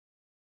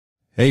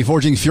Hey,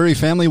 Forging Fury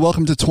family,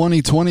 welcome to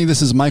 2020.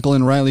 This is Michael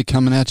and Riley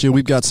coming at you.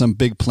 We've got some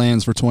big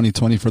plans for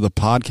 2020 for the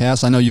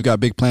podcast. I know you've got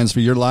big plans for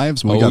your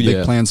lives. We've got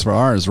big plans for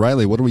ours.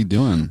 Riley, what are we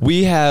doing?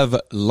 We have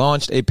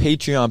launched a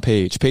Patreon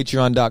page,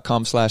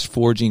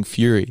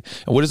 patreon.com/forgingfury.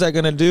 And what is that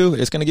going to do?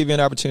 It's going to give you an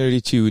opportunity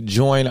to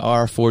join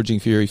our Forging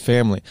Fury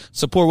family.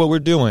 Support what we're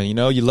doing. You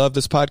know, you love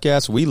this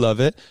podcast. We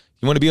love it.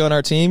 You want to be on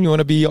our team? You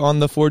want to be on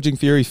the Forging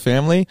Fury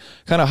family?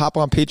 Kind of hop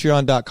on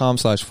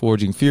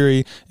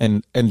patreon.com/forgingfury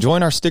and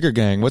join our sticker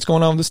gang. What's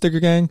going on with the sticker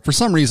gang? For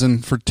some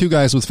reason, for two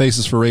guys with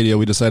faces for radio,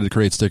 we decided to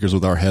create stickers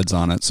with our heads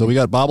on it. So we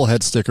got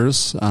bobblehead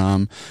stickers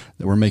that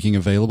we're making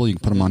available. You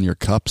can put them on your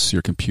cups,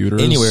 your computers.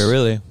 Anywhere,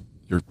 really.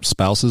 Your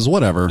spouses,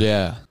 whatever.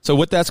 Yeah. So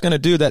what that's going to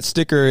do, that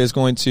sticker is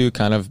going to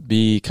kind of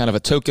be kind of a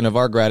token of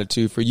our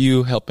gratitude for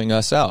you helping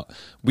us out.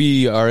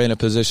 We are in a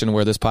position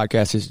where this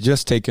podcast has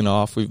just taken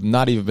off. We've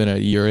not even been a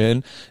year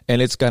in,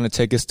 and it's going to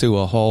take us to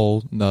a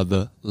whole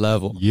nother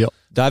level. Yep.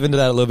 Dive into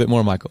that a little bit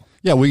more, Michael.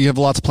 Yeah, we have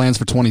lots of plans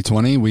for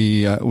 2020.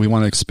 We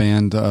want to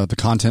expand the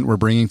content we're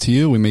bringing to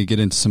you. We may get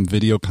into some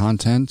video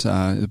content,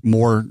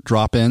 more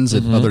drop-ins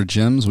at other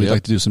gyms. We'd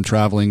like to do some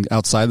traveling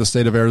outside the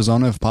state of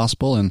Arizona if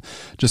possible, and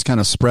just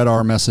kind of spread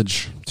our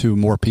message to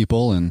more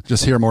people and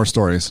just hear more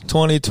stories.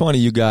 2020,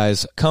 you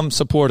guys, come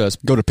support us.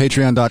 Go to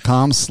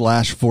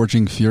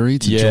patreon.com/forgingfury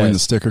to join the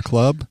sticker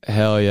club.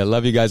 Hell yeah.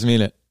 Love you guys.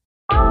 Mean it.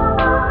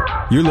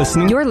 You're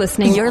listening.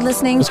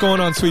 What's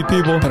going on, sweet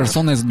people?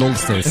 Personas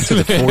dulces. To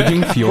the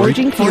Forging Fury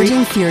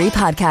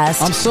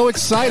podcast. I'm so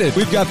excited.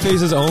 We've got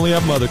faces only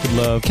our mother could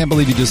love. Can't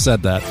believe you just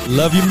said that.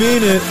 Love you,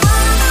 mean it.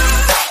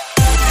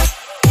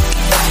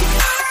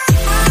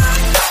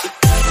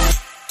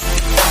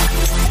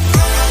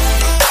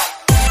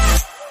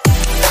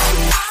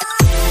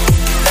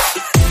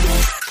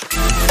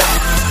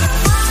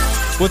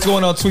 What's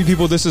going on, sweet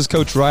people? This is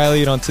Coach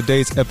Riley, and on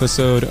today's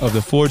episode of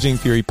the Forging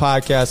Fury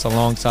podcast,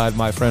 alongside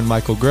my friend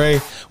Michael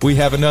Gray, we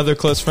have another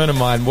close friend of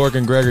mine,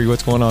 Morgan Gregory.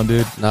 What's going on,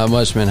 dude? Not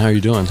much, man. How are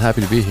you doing?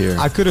 Happy to be here.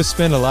 I could have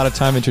spent a lot of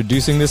time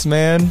introducing this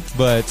man,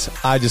 but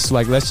I just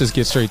let's just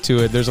get straight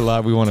to it. There's a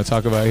lot we want to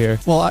talk about here.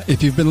 Well,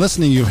 if you've been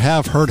listening, you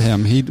have heard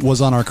him. He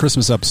was on our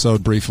Christmas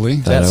episode briefly.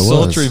 That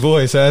sultry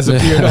voice has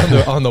appeared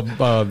on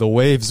the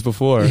waves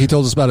before. He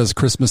told us about his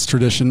Christmas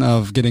tradition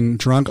of getting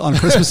drunk on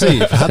Christmas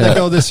Eve. How'd that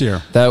go this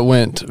year? That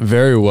went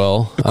very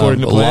well.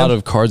 According to plan. A lot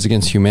of Cards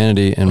Against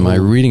Humanity, and my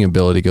reading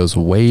ability goes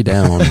way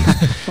down.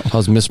 I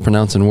was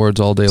mispronouncing words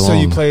all day long. So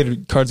you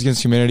played Cards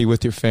Against Humanity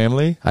with your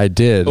family? I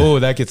did. Oh,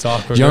 that gets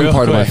awkward. Young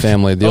part of my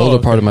family. The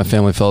older part of my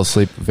family fell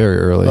asleep very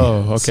early.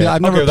 Oh, okay. See, I've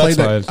never played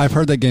that. Fine. I've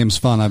heard that game's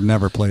fun. I've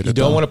never played it. You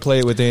don't want to play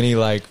it with any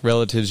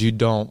relatives you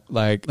don't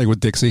like. Like with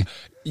Dixie?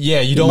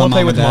 Yeah, you don't want to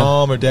play with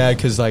mom or dad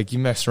because you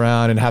mess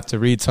around and have to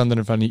read something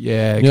in front of you.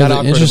 Yeah, it got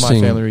awkward at my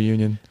family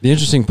reunion. The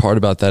interesting part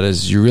about that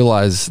is you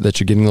realize that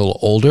you're getting a little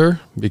older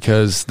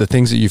because the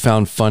things that you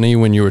found funny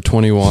when you were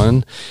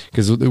 21,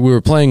 because we were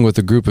playing with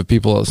a group of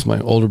people. It's my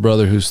older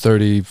brother who's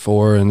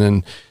 34, and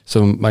then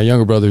my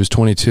younger brother who's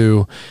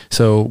 22.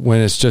 So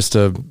when it's just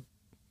a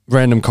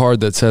random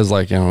card that says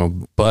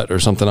butt or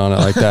something on it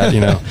like that,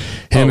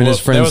 him and his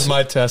friends. That was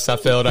my test. I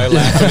failed. I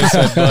laughed when he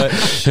said butt.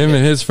 Him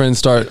and his friends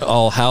start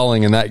all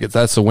howling, and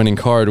that's the winning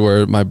card.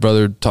 Where my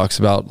brother talks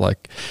about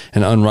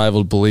an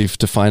unrivaled belief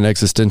to find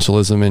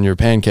existentialism in your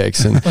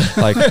pancakes, and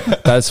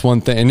that's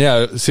one thing. And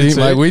yeah, see,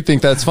 we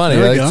think that's funny.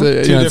 There we go.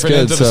 Two different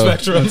ends of the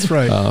spectrum. That's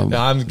right.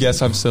 I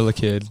guess I'm still a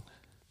kid.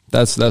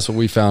 That's what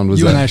we found. Was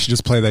you and I should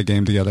just play that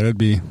game together. It would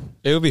be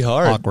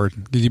hard. Awkward.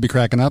 Could you be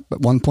cracking up at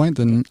one point?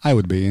 Then I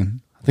would be.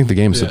 I think the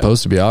game's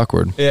supposed to be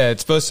awkward. Yeah,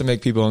 it's supposed to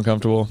make people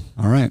uncomfortable.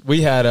 All right.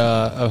 We had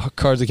a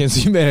Cards Against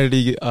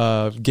Humanity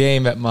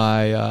game at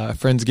my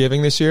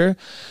Friendsgiving this year,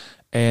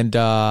 and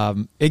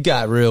it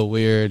got real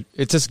weird.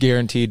 It's just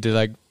guaranteed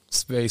to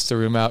space the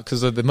room out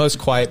because the most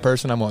quiet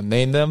person, I won't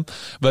name them,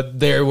 but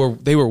they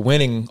were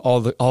winning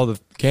all the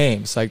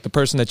games. The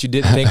person that you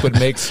didn't think would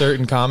make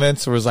certain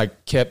comments was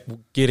kept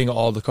getting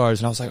all the cards,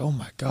 and I was like, oh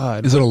my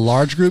god. Is it a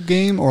large group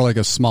game or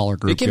a smaller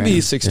group game? It can be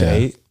 6 to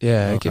 8. Yeah,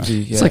 okay. It can be.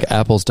 Yeah. It's like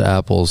apples to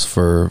apples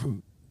for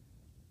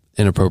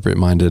inappropriate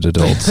minded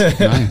adults.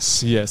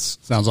 Nice. Yes.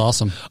 Sounds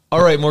awesome.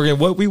 All right, Morgan,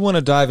 what we want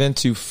to dive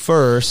into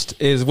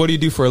first is, what do you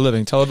do for a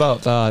living? Tell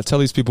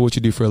these people what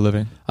you do for a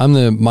living. I'm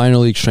the minor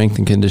league strength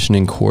and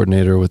conditioning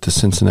coordinator with the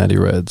Cincinnati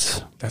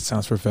Reds. That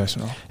sounds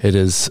professional. It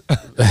is.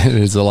 It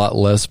is a lot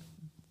less.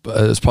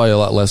 It's probably a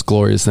lot less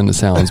glorious than it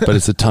sounds, but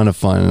it's a ton of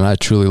fun, and I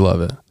truly love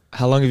it.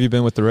 How long have you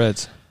been with the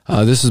Reds?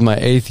 This is my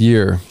 8th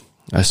year.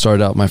 I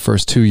started out my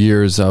first 2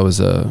 years. I was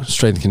a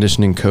strength and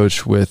conditioning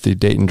coach with the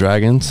Dayton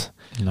Dragons.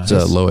 Nice.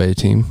 It's a low A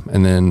team.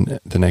 And then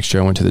the next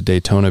year I went to the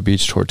Daytona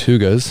Beach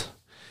Tortugas.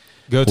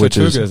 Go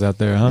Tortugas out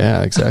there, huh?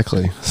 Yeah,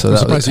 exactly. So I'm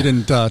surprised you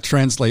didn't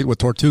translate what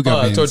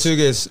Tortuga means.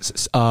 Tortuga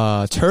is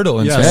turtle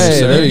in Spanish.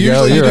 Hey, there you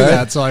go. Usually you do right.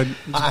 that, so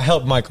I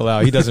helped Michael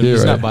out. He doesn't.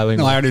 He's not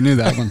bilingual. No, I already knew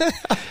that one.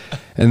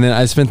 And then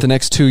I spent the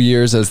next 2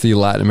 years as the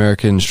Latin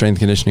American strength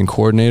conditioning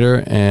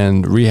coordinator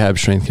and rehab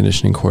strength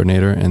conditioning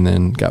coordinator, and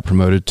then got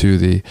promoted to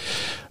the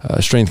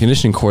strength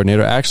conditioning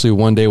coordinator. Actually,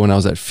 one day when I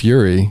was at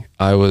Fury,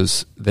 I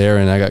was there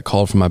and I got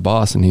called from my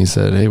boss, and he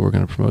said, "Hey, we're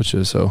going to promote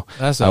you." So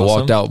That's I awesome.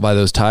 walked out by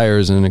those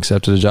tires and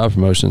accepted a job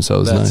promotion. So it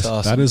was That's nice.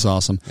 awesome. That is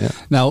awesome. Yeah.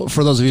 Now,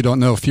 for those of you who don't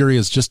know, Fury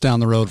is just down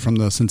the road from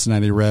the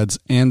Cincinnati Reds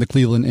and the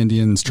Cleveland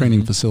Indians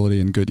training facility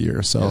in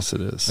Goodyear. So Yes,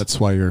 it is. that's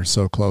why you're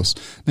so close.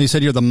 Now, you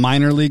said you're the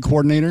minor league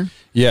coordinator.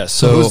 Yes.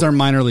 So who's their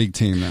minor league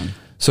team then?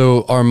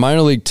 So our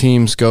minor league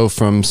teams go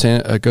from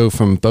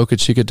Boca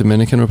Chica,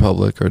 Dominican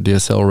Republic, or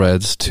DSL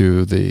Reds,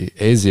 to the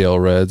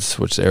AZL Reds,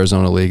 which is the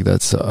Arizona League,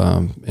 that's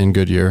in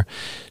Goodyear,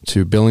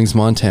 to Billings,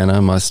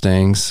 Montana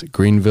Mustangs,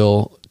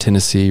 Greenville,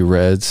 Tennessee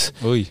Reds,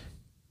 Oy.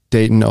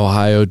 Dayton,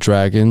 Ohio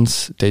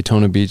Dragons,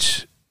 Daytona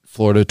Beach,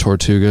 Florida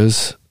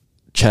Tortugas,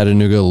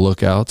 Chattanooga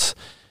Lookouts,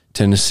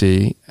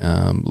 Tennessee,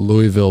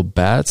 Louisville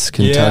Bats,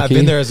 Kentucky. Yeah, I've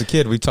been there as a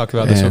kid. We've talked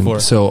about this And before.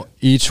 so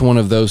each one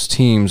of those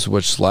teams,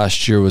 which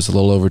last year was a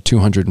little over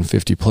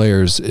 250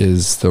 players,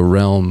 is the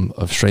realm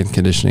of strength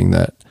conditioning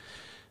that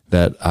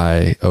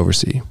I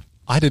oversee.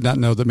 I did not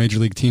know that major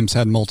league teams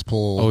had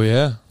multiple. Oh,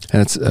 yeah.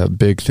 And it's a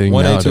big thing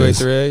 1A, 2A, nowadays.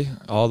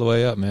 3A, all the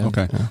way up, man.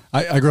 Okay.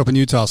 I grew up in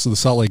Utah, so the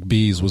Salt Lake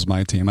Bees was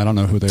my team. I don't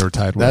know who they were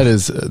tied with. That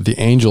is the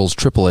Angels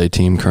AAA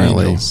team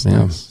currently. Angels,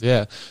 Yeah. yes.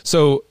 Yeah.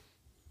 So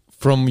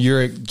from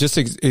your just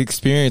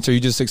experience, are you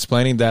just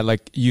explaining that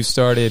like you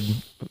started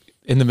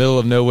in the middle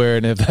of nowhere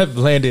and have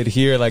landed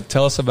here? Like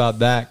tell us about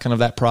that, kind of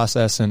that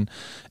process and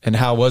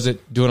how was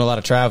it doing a lot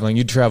of traveling?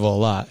 You travel a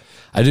lot.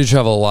 I do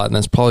travel a lot, and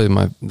that's probably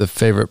the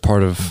favorite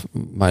part of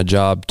my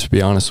job, to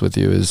be honest with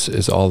you,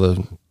 is all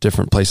the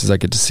different places I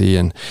get to see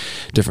and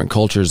different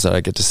cultures that I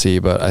get to see.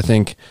 But I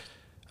think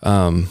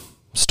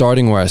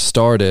starting where I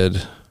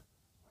started,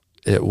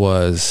 it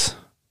was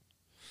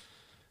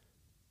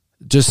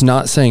just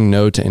not saying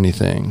no to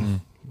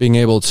anything, being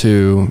able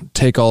to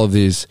take all of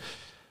these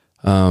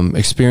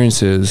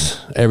experiences.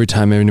 Every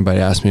time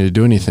anybody asked me to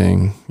do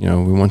anything, we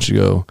want you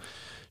to go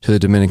to the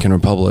Dominican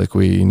Republic.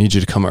 We need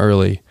you to come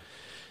early.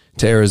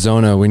 To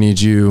Arizona, we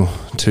need you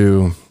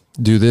to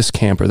do this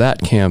camp or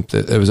that camp.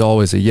 It was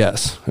always a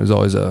yes. It was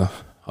always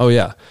oh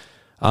yeah,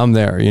 I'm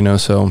there,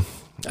 So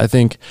I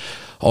think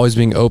always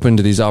being open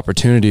to these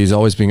opportunities,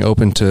 always being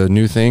open to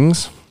new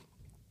things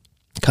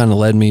kind of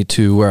led me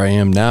to where I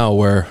am now,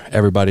 where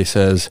everybody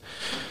says,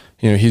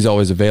 he's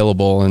always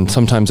available. And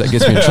sometimes that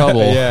gets me in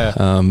trouble.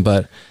 Yeah.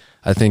 But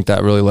I think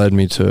that really led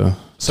me to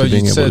So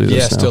being you able to said do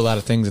yes this to a now. lot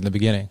of things in the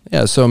beginning.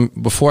 Yeah, so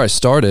before I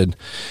started,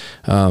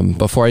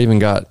 before I even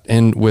got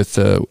in with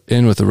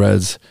the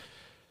Reds,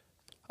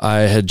 I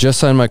had just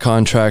signed my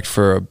contract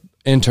for an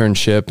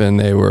internship, and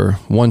they were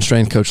one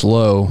strength coach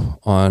low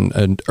on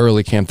an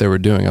early camp they were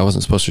doing. I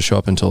wasn't supposed to show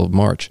up until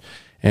March,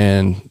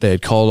 and they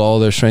had called all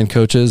their strength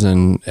coaches,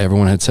 and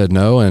everyone had said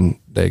no, and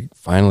they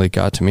finally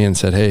got to me and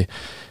said, "Hey,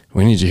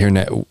 we need you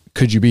here.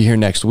 Could you be here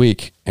next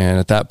week?" And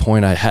at that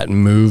point, I hadn't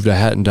moved. I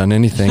hadn't done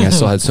anything. I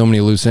still had so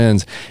many loose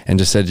ends, and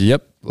just said,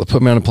 "Yep,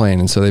 put me on a plane."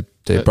 And so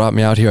they brought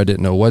me out here. I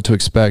didn't know what to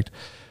expect,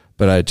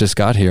 but I just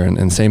got here.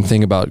 And same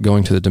thing about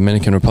going to the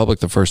Dominican Republic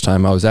the first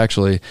time. I was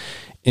actually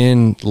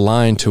in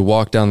line to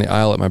walk down the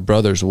aisle at my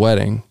brother's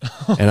wedding,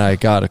 and I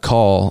got a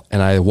call,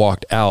 and I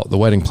walked out. The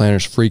wedding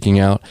planner's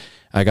freaking out.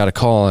 I got a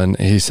call, and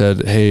he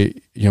said,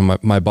 "Hey,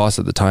 my boss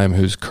at the time,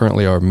 who's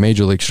currently our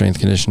major league strength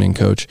conditioning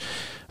coach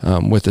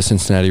with the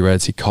Cincinnati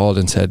Reds, he called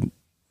and said,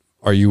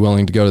 'Are you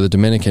willing to go to the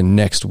Dominican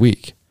next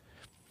week?'"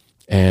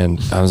 And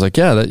I was like,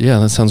 yeah,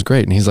 that sounds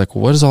great. And he's like,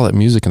 "What is all that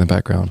music in the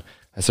background?"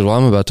 I said, "Well,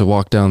 I'm about to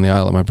walk down the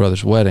aisle at my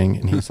brother's wedding."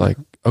 And he's like,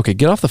 "Okay,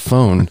 get off the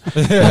phone.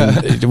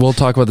 And we'll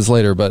talk about this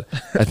later." But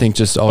I think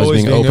just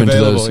always being open to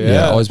available,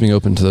 those, always being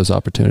open to those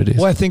opportunities.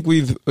 Well, I think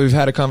we've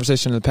had a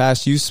conversation in the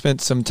past. You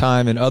spent some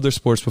time in other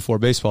sports before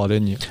baseball,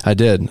 didn't you? I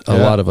did a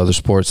lot of other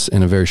sports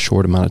in a very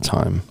short amount of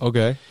time.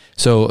 Okay.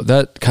 So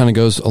that kind of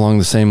goes along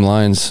the same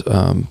lines.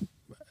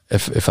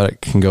 If I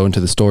can go into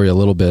the story a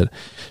little bit.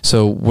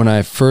 So when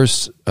I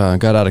first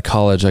got out of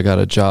college, I got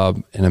a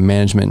job in a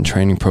management and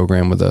training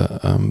program with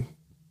a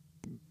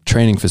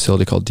training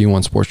facility called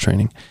D1 Sports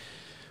Training.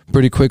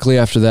 Pretty quickly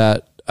after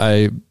that,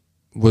 I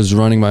was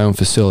running my own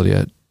facility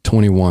at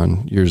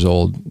 21 years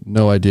old.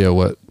 No idea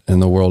what in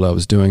the world I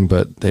was doing,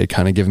 but they had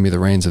kind of given me the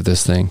reins of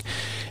this thing.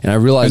 And I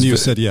realized... And you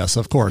said yes,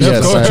 of course.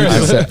 Yes, Of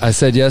course. I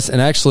said yes.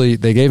 And actually,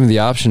 they gave me the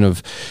option of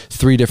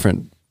 3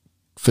 different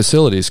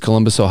facilities: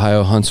 Columbus,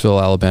 Ohio, Huntsville,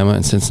 Alabama,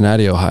 and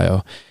Cincinnati,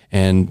 Ohio.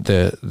 And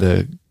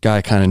the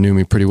guy kind of knew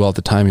me pretty well at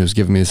the time. He was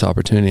giving me this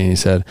opportunity, and he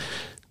said,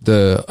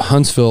 "The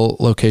Huntsville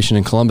location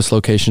and Columbus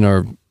location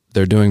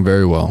they're doing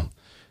very well.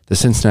 The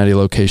Cincinnati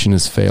location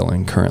is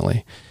failing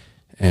currently."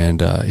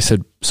 And he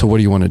said, "So what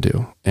do you want to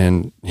do?"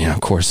 And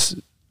of course,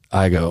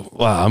 I go,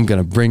 "Wow, I'm going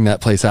to bring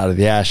that place out of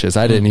the ashes."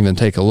 I didn't even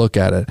take a look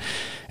at it.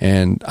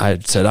 And I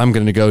said, "I'm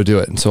going to go do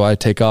it." And so I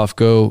take off,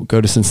 go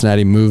to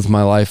Cincinnati, move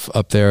my life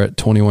up there at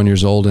 21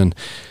 years old, and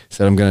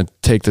said, "I'm going to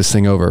take this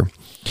thing over."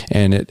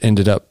 And it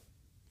ended up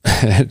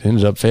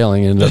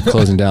failing, ended up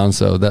closing down.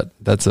 So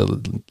that's a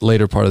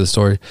later part of the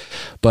story.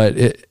 But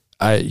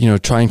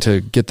trying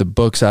to get the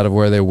books out of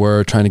where they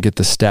were, trying to get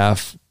the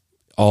staff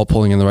all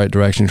pulling in the right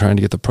direction, trying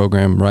to get the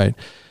program right.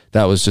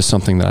 that was just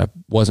something that I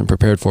wasn't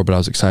prepared for, but I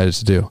was excited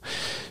to do.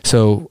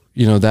 So,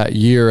 that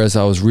year, as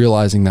I was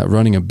realizing that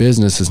running a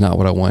business is not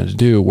what I wanted to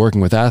do,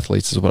 working with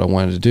athletes is what I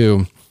wanted to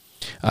do,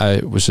 I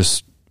was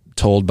just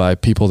told by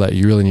people that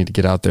you really need to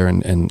get out there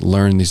and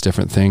learn these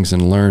different things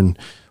and learn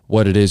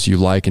what it is you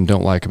like and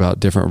don't like about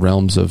different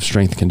realms of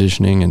strength and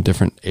conditioning and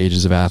different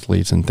ages of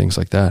athletes and things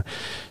like that.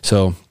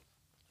 So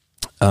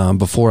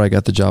before I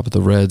got the job at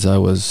the Reds, I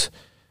was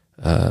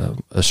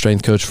a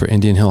strength coach for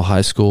Indian Hill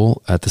High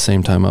School. At the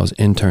same time, I was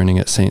interning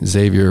at St.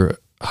 Xavier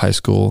High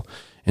School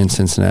in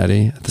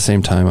Cincinnati. At the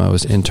same time, I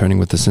was interning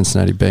with the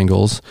Cincinnati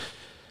Bengals.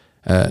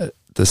 At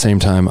the same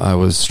time, I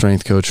was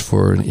strength coach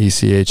for an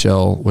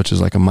ECHL, which is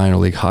like a minor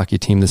league hockey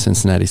team, the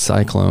Cincinnati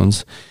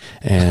Cyclones.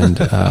 And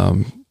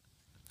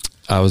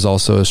I was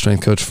also a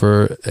strength coach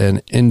for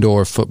an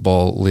indoor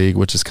football league,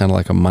 which is kind of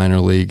like a minor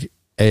league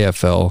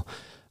AFL,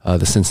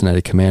 the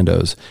Cincinnati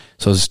Commandos.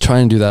 So I was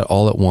trying to do that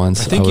all at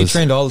once. I think you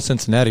trained all of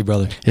Cincinnati,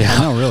 brother. Yeah.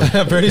 I know, really.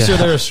 I'm pretty sure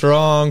they're a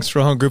strong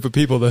group of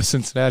people, those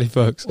Cincinnati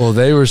folks. Well,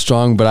 they were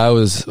strong, but I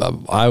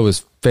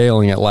was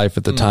failing at life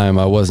at the time.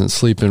 I wasn't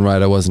sleeping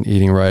right. I wasn't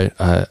eating right.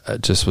 I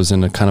just was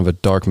in a kind of a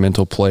dark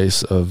mental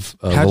place of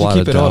a lot of doubt. How'd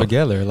you keep it all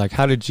together? Like,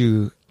 how did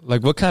you...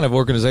 Like, what kind of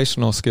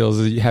organizational skills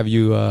have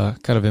you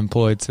kind of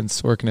employed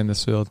since working in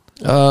this field?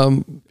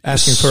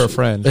 Asking for a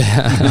friend.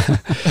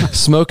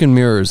 Smoke and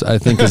mirrors, I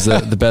think, is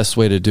the best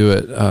way to do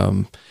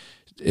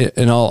it.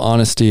 In all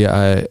honesty,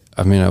 I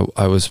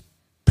was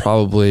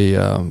probably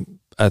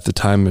at the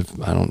time,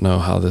 I don't know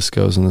how this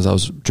goes, and I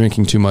was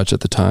drinking too much at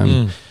the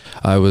time.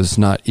 I was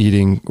not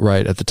eating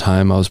right at the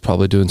time. I was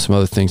probably doing some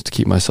other things to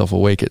keep myself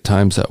awake at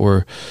times that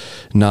were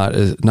not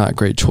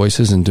great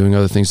choices, and doing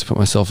other things to put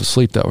myself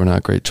asleep that were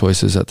not great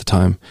choices at the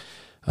time.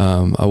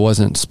 I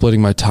wasn't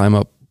splitting my time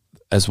up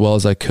as well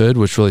as I could,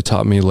 which really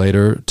taught me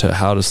later to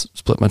how to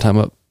split my time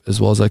up as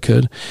well as I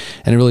could.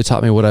 And it really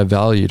taught me what I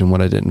valued and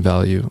what I didn't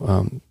value.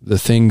 The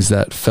things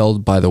that fell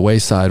by the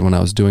wayside when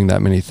I was doing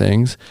that many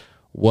things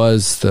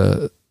was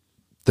the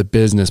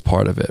business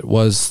part of it,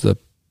 was the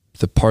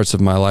parts of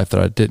my life that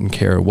I didn't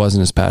care,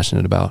 wasn't as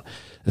passionate about.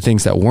 The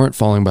things that weren't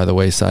falling by the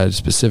wayside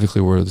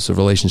specifically were the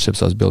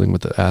relationships I was building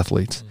with the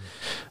athletes.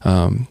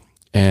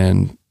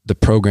 And the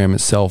program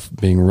itself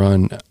being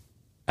run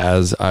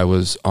as I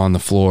was on the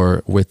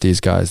floor with these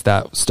guys,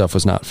 that stuff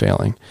was not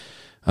failing.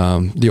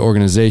 The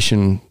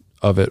organization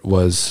of it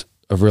was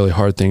a really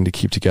hard thing to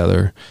keep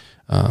together.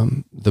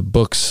 The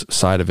books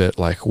side of it,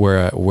 like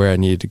where I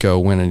needed to go,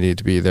 when I needed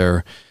to be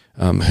there,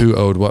 who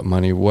owed what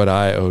money, what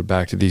I owed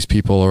back to these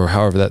people, or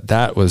however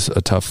that was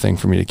a tough thing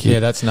for me to keep. Yeah,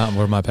 that's not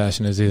where my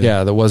passion is either.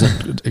 Yeah, that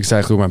wasn't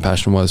exactly where my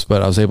passion was,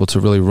 but I was able to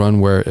really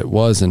run where it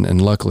was,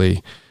 and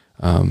luckily,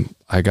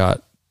 I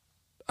got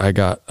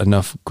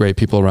enough great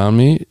people around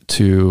me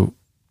to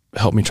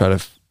help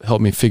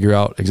me figure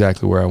out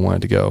exactly where I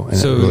wanted to go, and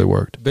so it really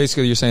worked.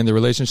 Basically, you're saying the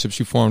relationships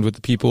you formed with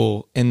the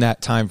people in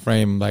that time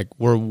frame, like,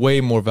 were way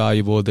more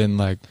valuable than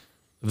like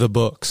the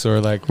books,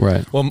 or like,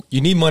 right. Well, you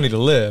need money to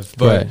live,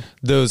 but right.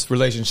 Those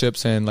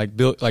relationships and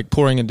like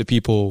pouring into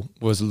people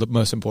was the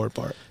most important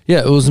part.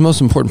 Yeah, it was the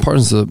most important part.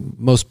 It's the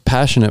most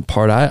passionate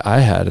part I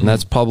had, and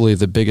that's probably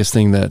the biggest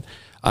thing that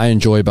I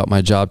enjoy about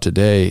my job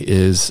today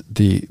is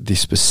the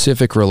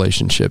specific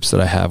relationships that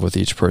I have with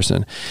each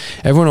person.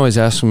 Everyone always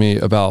asks me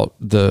about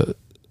the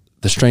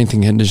strength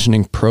and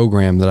conditioning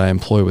program that I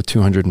employ with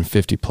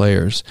 250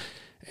 players.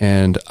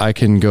 And I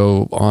can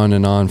go on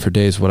and on for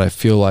days what I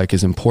feel like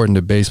is important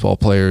to baseball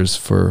players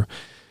for,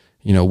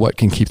 what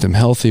can keep them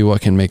healthy,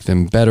 what can make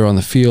them better on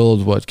the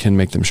field, what can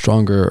make them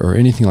stronger, or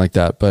anything like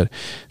that. But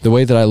the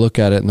way that I look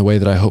at it, and the way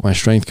that I hope my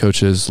strength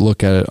coaches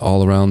look at it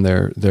all around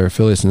their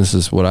affiliates, and this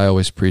is what I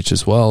always preach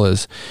as well,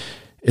 is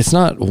it's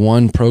not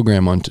one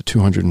program onto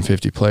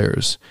 250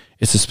 players.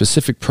 It's a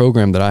specific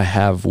program that I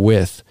have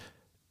with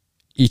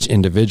each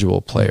individual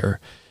player.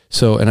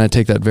 So, and I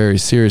take that very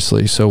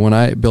seriously. So when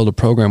I build a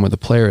program with a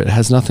player, it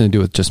has nothing to do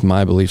with just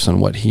my beliefs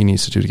on what he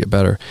needs to do to get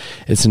better.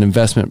 It's an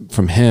investment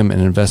from him and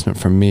an investment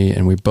from me,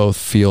 and we both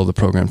feel the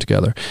program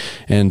together.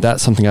 And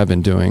that's something I've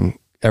been doing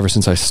ever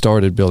since I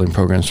started building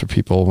programs for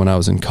people when I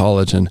was in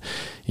college. And,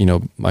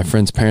 my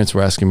friends' parents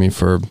were asking me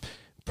for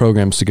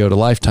programs to go to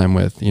Lifetime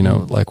with,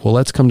 like, well,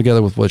 let's come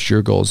together with what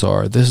your goals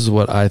are. This is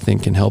what I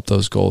think can help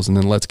those goals. And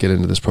then let's get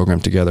into this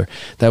program together.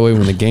 That way,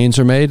 when the gains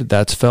are made,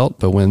 that's felt.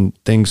 But when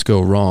things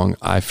go wrong,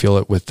 I feel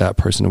it with that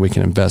person, and we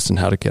can invest in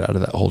how to get out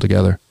of that hole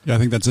together. Yeah, I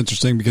think that's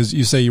interesting because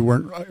you say you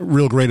weren't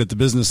real great at the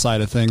business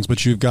side of things,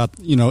 but you've got,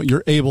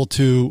 you're able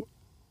to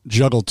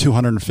juggle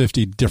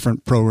 250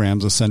 different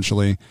programs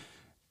essentially.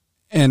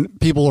 And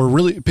people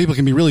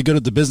can be really good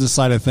at the business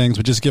side of things,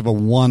 but just give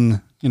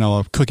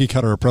a cookie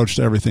cutter approach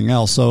to everything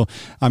else. So,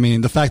 I mean,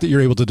 the fact that you're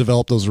able to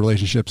develop those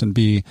relationships and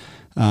be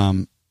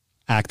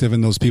active in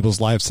those people's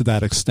lives to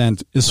that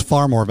extent is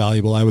far more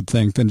valuable, I would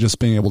think, than just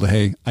being able to,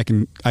 hey, I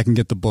can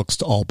get the books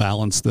to all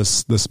balance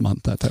this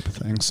month, that type of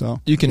thing. So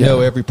you can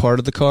know every part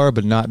of the car,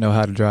 but not know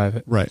how to drive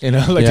it. Right.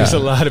 There's a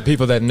lot of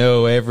people that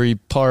know every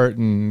part,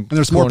 and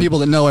there's more people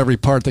that know every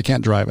part that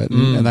can't drive it.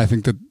 And I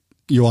think that,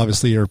 you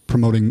obviously are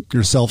promoting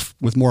yourself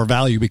with more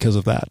value because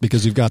of that,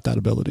 because you've got that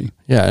ability.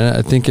 Yeah, and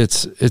I think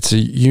it's a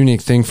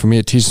unique thing for me.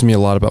 It teaches me a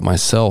lot about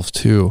myself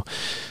too,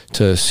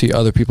 to see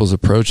other people's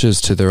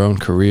approaches to their own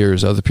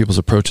careers, other people's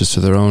approaches to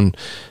their own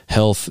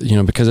health,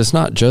 because it's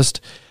not just,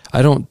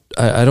 I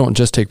don't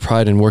just take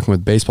pride in working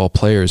with baseball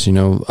players.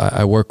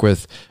 I work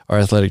with our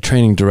athletic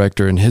training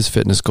director and his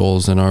fitness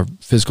goals, and our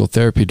physical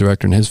therapy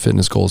director and his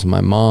fitness goals, and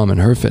my mom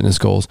and her fitness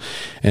goals.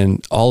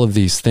 And all of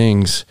these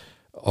things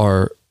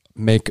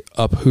make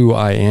up who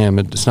I am.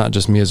 It's not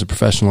just me as a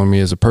professional or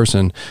me as a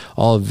person.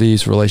 All of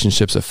these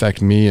relationships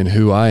affect me and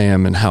who I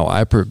am and how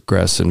I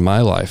progress in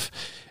my life.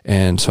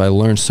 And so I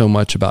learned so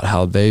much about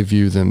how they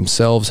view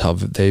themselves, how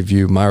they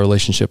view my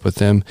relationship with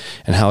them,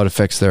 and how it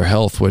affects their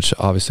health, which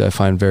obviously I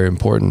find very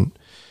important.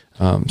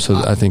 So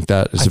I think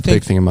that is a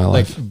big thing in my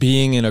life. Like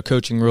being in a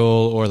coaching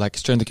role or like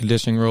strength and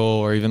conditioning role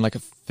or even like a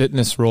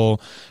fitness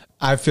role,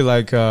 I feel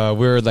like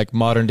we're like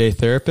modern day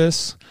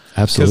therapists.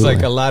 Absolutely. Because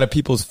like a lot of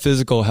people's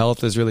physical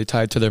health is really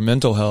tied to their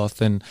mental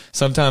health. And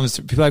sometimes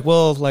people are like,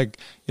 well, like,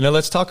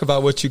 let's talk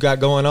about what you got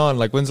going on.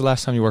 Like, when's the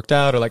last time you worked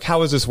out? Or like, how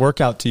was this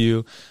workout to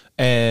you?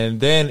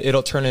 And then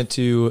it'll turn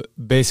into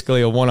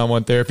basically a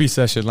one-on-one therapy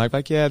session.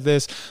 Like, yeah,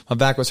 my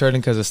back was hurting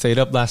because I stayed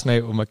up last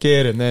night with my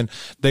kid. And then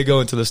they go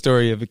into the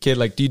story of a kid.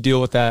 Like, do you deal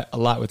with that a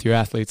lot with your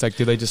athletes? Like,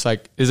 do they just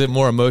like, is it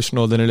more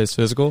emotional than it is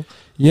physical?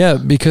 Yeah,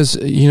 because,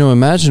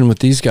 imagine with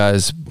these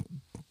guys,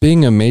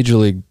 being a Major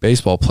League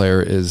Baseball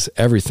player is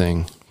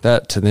everything.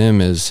 That to them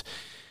is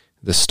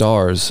the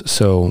stars.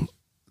 So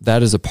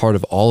that is a part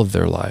of all of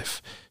their life.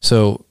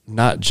 So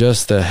not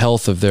just the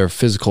health of their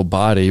physical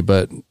body,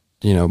 but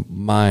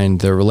mind,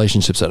 their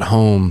relationships at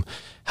home,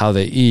 how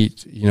they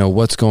eat,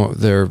 what's going,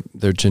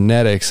 their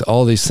genetics,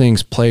 all these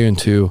things play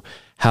into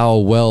how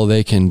well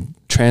they can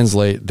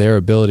translate their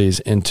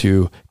abilities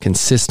into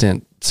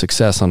consistent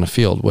success on the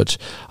field, which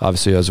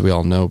obviously, as we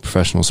all know,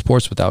 professional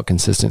sports without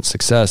consistent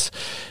success,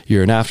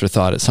 you're an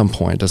afterthought at some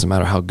point. It doesn't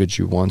matter how good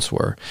you once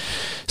were.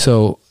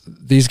 So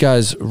these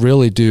guys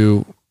really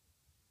do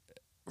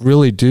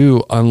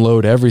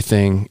unload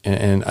everything.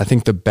 And I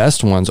think the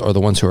best ones are the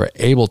ones who are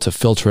able to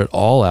filter it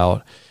all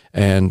out.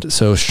 And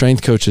so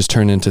strength coaches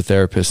turn into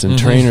therapists, and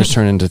trainers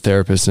turn into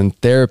therapists, and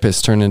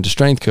therapists turn into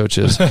strength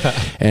coaches.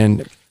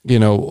 And,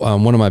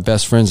 one of my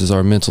best friends is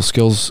our mental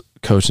skills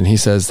coach, and he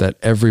says that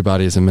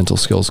everybody is a mental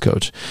skills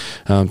coach,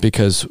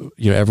 because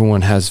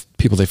everyone has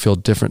people they feel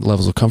different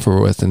levels of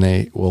comfort with, and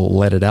they will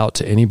let it out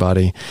to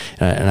anybody,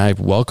 and I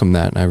welcome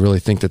that, and I really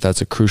think that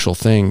that's a crucial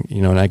thing.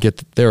 And I get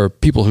that there are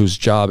people whose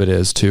job it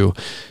is to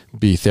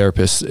be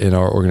therapists in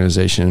our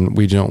organization.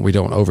 We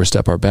don't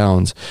overstep our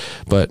bounds,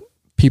 but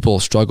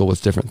people struggle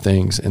with different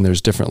things, and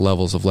there's different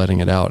levels of letting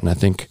it out, and I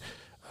think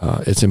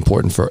it's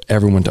important for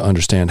everyone to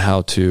understand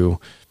how to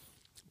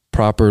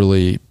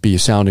properly be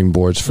sounding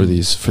boards for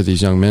these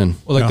young men.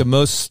 Well, like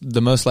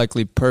the most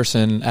likely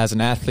person as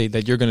an athlete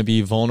that you're going to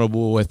be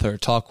vulnerable with or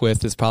talk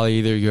with is probably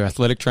either your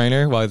athletic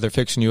trainer while they're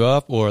fixing you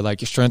up, or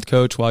like your strength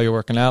coach while you're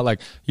working out.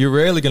 Like, you're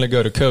rarely going to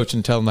go to coach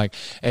and tell them like,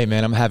 hey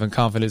man, I'm having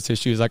confidence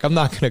issues. Like, I'm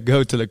not going to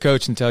go to the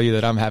coach and tell you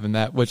that I'm having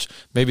that, which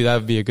maybe that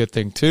would be a good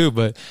thing too.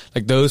 But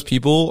like, those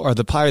people are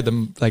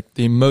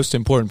the most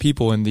important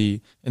people in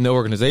the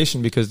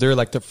organization, because they're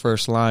like the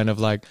first line of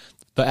like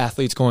the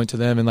athletes going to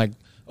them and like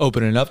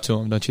opening up to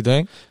them, don't you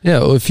think? Yeah,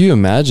 well, if you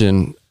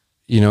imagine,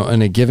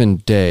 in a given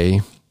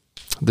day,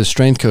 the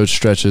strength coach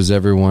stretches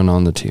everyone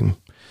on the team.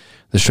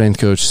 The strength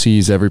coach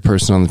sees every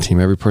person on the team.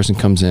 Every person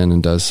comes in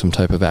and does some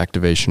type of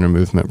activation or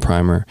movement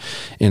primer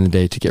in the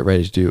day to get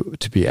ready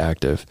to be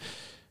active.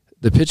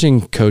 The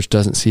pitching coach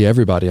doesn't see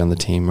everybody on the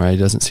team, right? He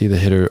doesn't see the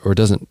hitter, or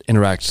doesn't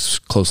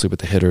interact closely with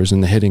the hitters,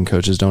 and the hitting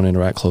coaches don't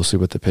interact closely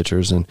with the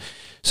pitchers. And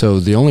so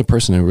the only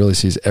person who really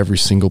sees every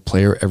single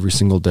player every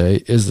single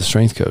day is the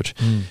strength coach.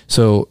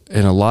 So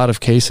in a lot of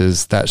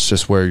cases, that's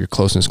just where your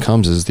closeness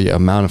comes, is the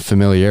amount of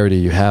familiarity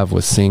you have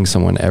with seeing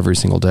someone every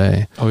single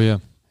day. Oh yeah.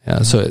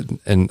 Yeah. So,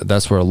 and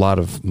that's where a lot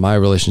of my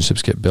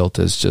relationships get built,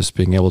 is just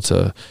being able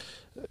to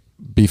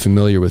be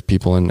familiar with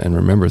people and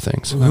remember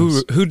things.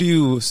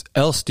 Who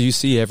else do you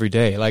see every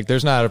day? Like,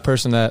 there's not a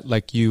person that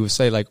like you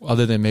say, like,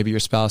 other than maybe your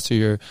spouse or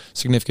your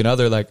significant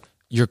other, like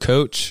your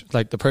coach,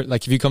 like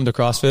like if you come to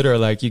CrossFit, or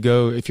like you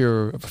go, if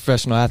you're a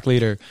professional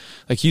athlete, or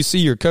like you see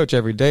your coach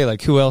every day,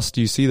 like who else do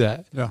you see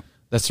that? Yeah.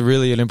 That's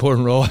really an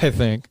important role, I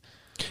think.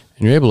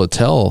 And you're able to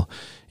tell,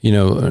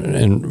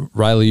 and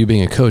Riley, you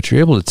being a coach,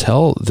 you're able to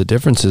tell the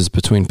differences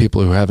between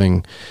people who are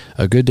having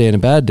a good day and a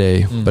bad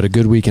day, but a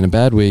good week and a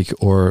bad week,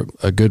 or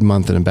a good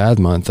month and a bad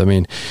month. I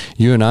mean,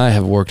 you and I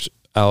have worked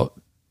out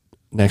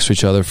next to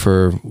each other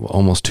for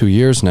almost 2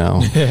 years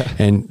now. Yeah.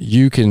 And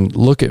you can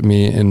look at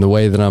me in the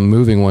way that I'm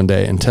moving one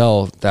day and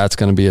tell that's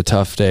going to be a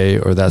tough day,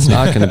 or that's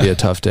not going to be a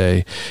tough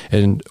day.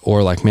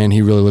 Or like, man,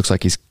 he really looks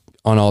like he's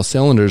on all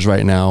cylinders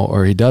right now,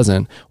 or he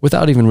doesn't,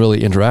 without even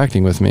really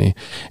interacting with me.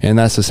 And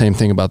that's the same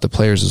thing about the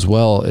players as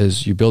well,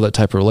 is you build that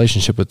type of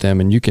relationship with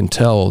them, and you can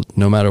tell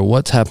no matter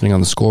what's happening on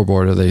the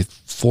scoreboard, are they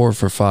 4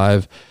 for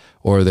 5,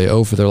 or are they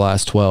 0 for their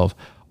last 12?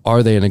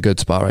 Are they in a good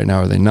spot right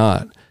now? Or are they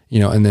not?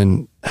 And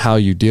then how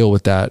you deal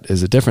with that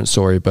is a different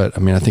story. But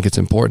I mean, I think it's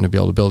important to be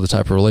able to build the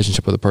type of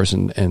relationship with a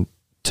person and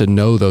to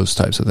know those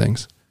types of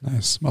things.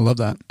 Nice. I love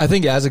that. I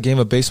think as a game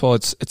of baseball,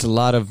 it's a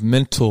lot of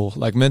mental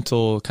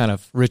kind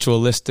of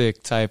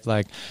ritualistic type,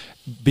 like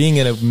being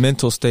in a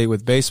mental state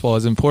with baseball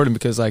is important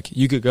because like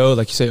you could go,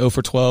 like you say, 0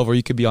 for 12, or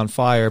you could be on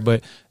fire,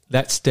 but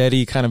that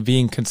steady kind of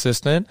being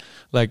consistent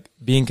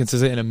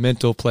in a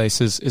mental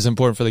place is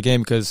important for the game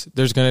because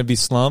there's going to be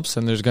slumps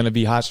and there's going to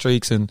be hot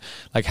streaks, and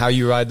like how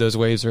you ride those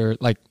waves or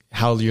like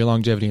how your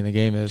longevity in the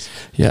game is.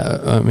 Yeah.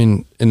 I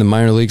mean, in the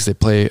minor leagues, they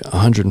play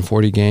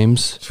 140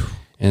 games.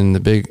 In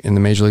the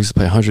major leagues, they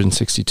play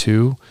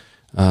 162.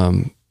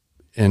 And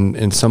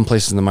in some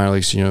places in the minor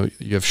leagues, you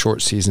have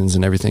short seasons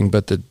and everything,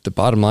 but the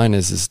bottom line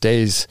is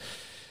days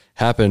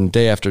happen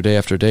day after day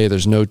after day.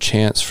 There's no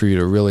chance for you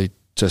to really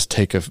just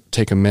take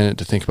a minute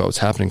to think about what's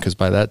happening, because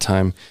by that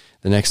time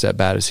the next at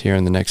bat is here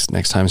and the next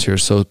time is here.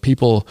 So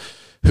people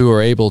who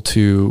are able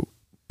to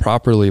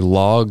properly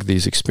log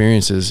these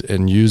experiences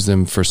and use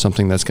them for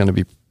something that's going to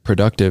be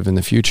productive in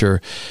the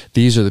future,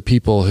 these are the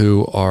people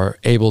who are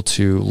able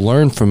to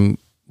learn from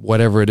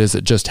whatever it is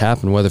that just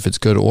happened, whether if it's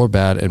good or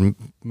bad, and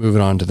move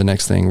it on to the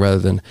next thing, rather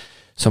than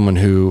someone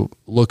who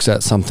looks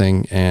at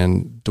something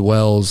and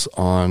dwells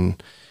on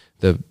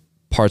the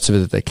parts of it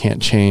that they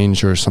can't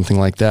change or something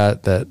like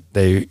that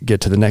they get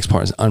to the next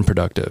part is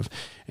unproductive.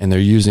 And they're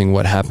using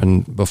what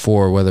happened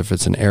before, whether if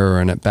it's an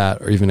error, an at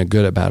bat, or even a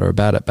good at bat or a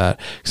bad at bat.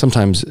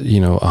 Sometimes,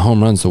 a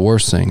home run's the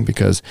worst thing,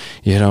 because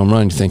you hit a home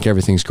run, you think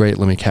everything's great,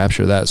 let me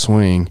capture that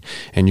swing.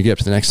 And you get up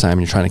to the next time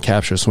and you're trying to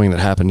capture a swing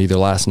that happened either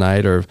last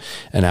night or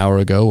an hour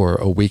ago or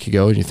a week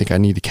ago. And you think, I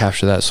need to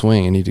capture that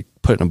swing. I need to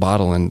put it in a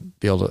bottle and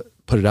be able to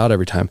put it out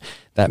every time.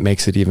 That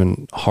makes it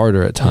even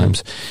harder at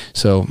times.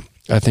 So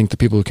I think the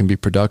people who can be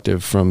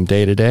productive from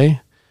day to day,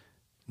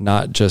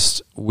 not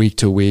just week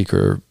to week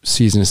or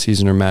season to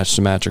season or match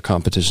to match or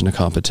competition to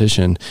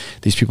competition,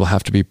 these people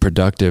have to be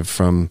productive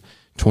from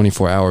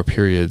 24-hour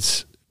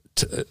periods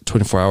to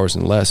 24 hours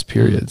and less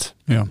periods.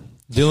 Yeah.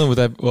 Dealing with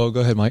that. Well,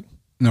 go ahead, Mike.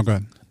 No, go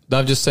ahead.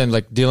 I'm just saying,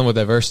 like, dealing with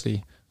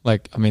adversity.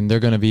 Like, I mean,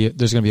 there's going to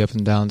be ups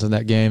and downs in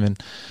that game.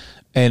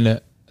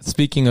 And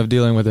speaking of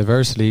dealing with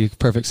adversity,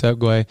 perfect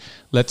segue.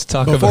 Let's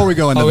talk about. Before we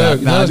go into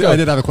that, I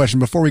did have a question.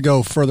 Before we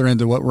go further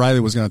into what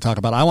Riley was going to talk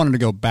about, I wanted to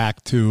go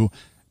back to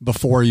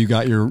before you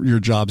got your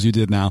jobs you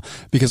did now,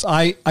 because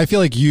I feel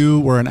like you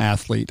were an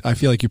athlete. I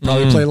feel like you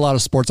probably played a lot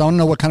of sports. I want to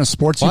know what kind of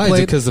sports you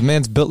played. Because the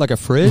man's built like a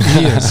fridge?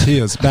 He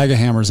is. Bag of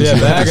hammers. Yeah,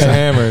 bag of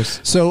hammers.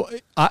 So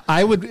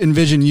I would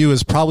envision you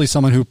as probably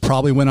someone who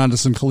probably went on to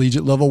some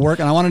collegiate level work,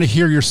 and I wanted to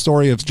hear your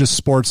story of just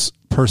sports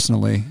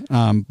personally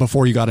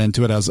before you got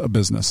into it as a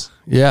business.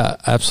 Yeah,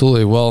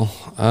 absolutely. Well,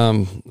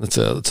 it's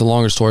a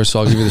longer story, so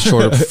I'll give you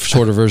the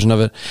shorter version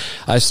of it.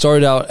 I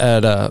started out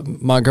at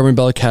Montgomery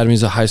Bell Academy,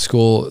 is a high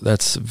school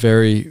that's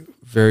very,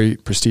 very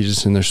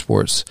prestigious in their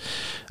sports,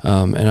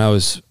 and I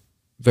was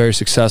very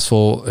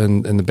successful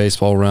in the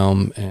baseball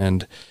realm,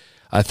 and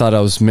I thought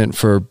I was meant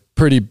for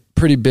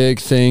pretty big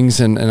things,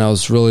 and I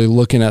was really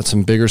looking at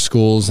some bigger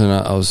schools, and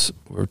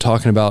we were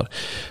talking about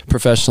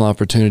professional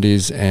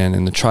opportunities. And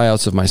in the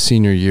tryouts of my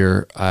senior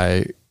year,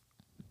 I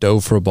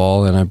dove for a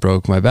ball and I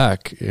broke my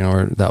back.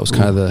 Or that was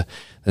kind of the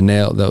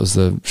nail. That was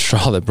the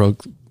straw that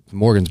broke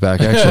Morgan's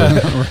back,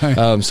 actually.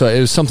 Right. So it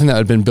was something that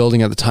I'd been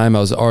building at the time. I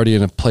was already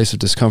in a place of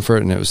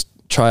discomfort, and it was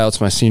tryouts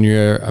my senior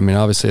year. I mean,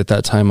 obviously at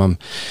that time, I'm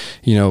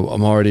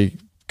already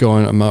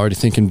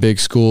thinking big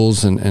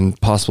schools and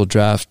possible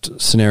draft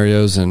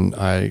scenarios, and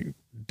I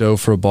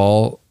dove for a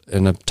ball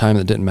in a time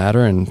that didn't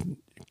matter and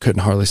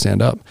couldn't hardly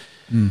stand up.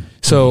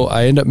 So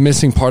I ended up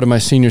missing part of my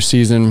senior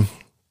season,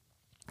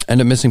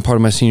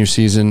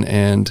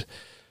 and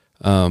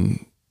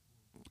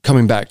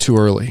coming back too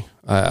early.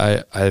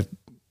 I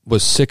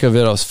was sick of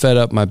it. I was fed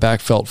up. My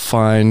back felt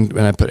fine,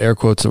 and I put air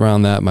quotes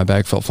around that. My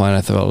back felt fine.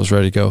 I thought I was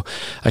ready to go.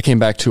 I came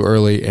back too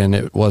early, and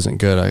it wasn't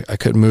good. I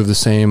couldn't move the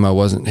same. I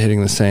wasn't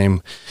hitting the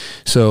same.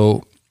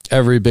 So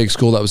every big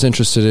school that was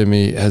interested in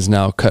me has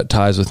now cut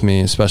ties with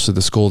me, especially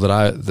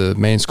the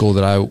main school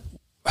that I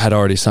had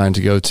already signed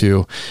to go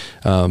to.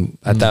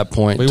 At that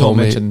point, we won't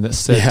mention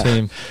this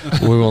team.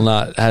 We will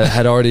not.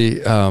 Had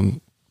already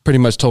pretty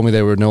much told me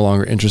they were no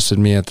longer interested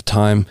in me at the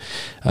time.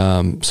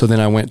 So then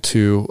I went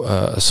to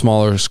a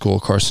smaller school,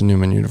 Carson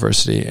Newman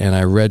University, and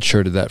I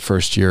redshirted that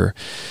first year,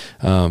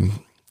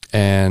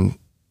 and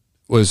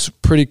was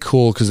pretty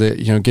cool because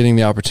getting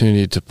the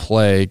opportunity to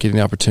play, getting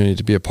the opportunity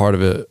to be a part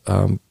of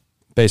a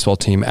baseball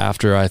team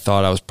after I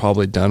thought I was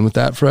probably done with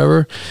that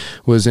forever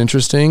was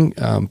interesting,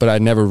 but I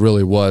never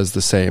really was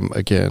the same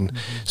again.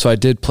 Mm-hmm. So I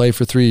did play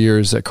for 3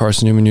 years at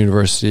Carson Newman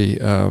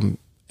University,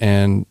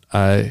 and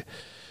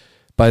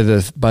by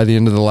the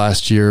end of the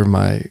last year,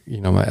 my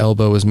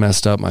elbow was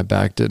messed up, my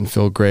back didn't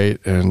feel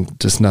great, and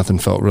just nothing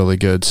felt really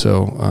good.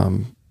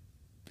 So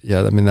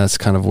that's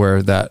kind of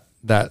where that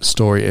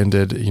story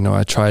ended.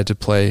 I tried to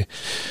play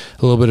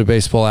a little bit of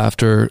baseball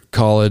after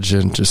college,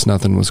 and just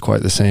nothing was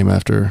quite the same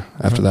after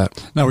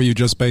that. Now, were you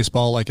just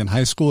baseball like in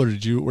high school, or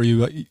were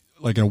you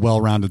like a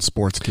well-rounded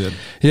sports kid.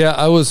 Yeah,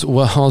 I was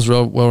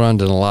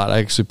well-rounded in a lot.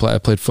 I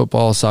played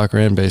football, soccer,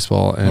 and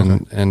baseball,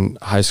 and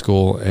high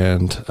school,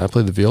 and I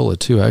played the viola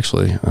too.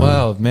 Actually,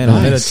 wow, man, nice. I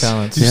had a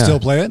talent. Do you still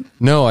play it?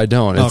 No, I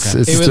don't.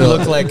 Okay. It would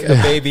look like a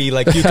baby,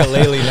 like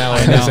ukulele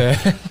now.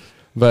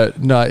 But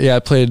no, yeah, I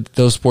played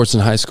those sports in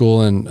high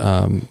school, and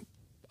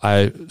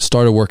I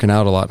started working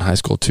out a lot in high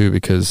school too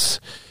because.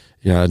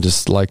 Yeah, I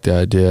just liked the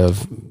idea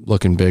of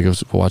looking big. I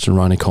was watching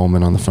Ronnie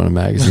Coleman on the front of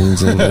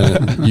magazines and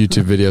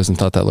YouTube videos and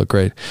thought that looked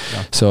great.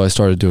 Yeah. So I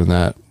started doing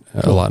that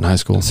a lot in high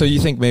school. So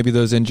you think maybe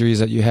those injuries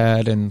that you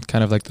had and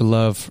kind of like the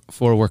love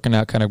for working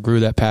out kind of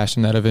grew that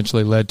passion that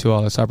eventually led to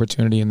all this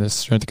opportunity in this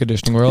strength and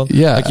conditioning world?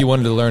 Yeah. Like you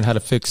wanted to learn how to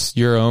fix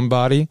your own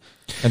body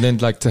and then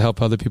like to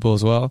help other people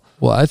as well?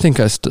 Well, I think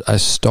I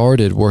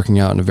started working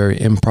out in a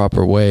very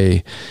improper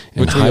way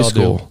in high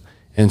school. Do.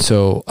 And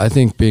so I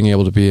think being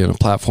able to be in a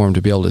platform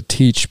to be able to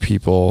teach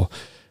people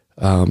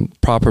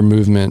proper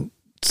movement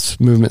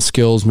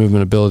skills,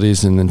 movement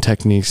abilities, and then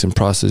techniques and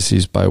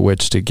processes by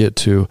which to get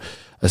to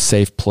a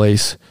safe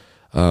place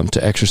to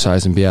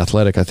exercise and be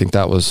athletic. I think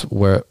that was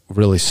where it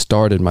really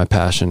started my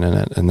passion in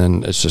it. And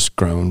then it's just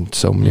grown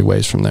so many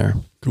ways from there.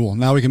 Cool.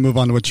 Now we can move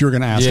on to what you were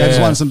going to ask. Yeah. I just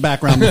wanted some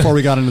background before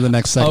we got into the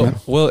next segment.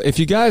 Well, if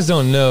you guys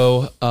don't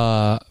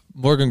know,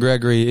 Morgan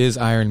Gregory is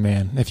Iron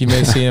Man. If you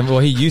may see him, well,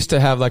 he used to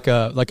have like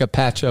a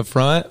patch up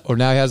front, or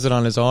now he has it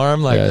on his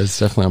arm. Like, yeah, it's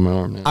definitely on my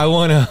arm now.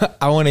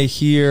 I wanna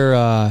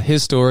hear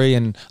his story,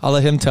 and I'll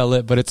let him tell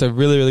it. But it's a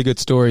really, really good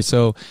story.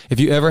 So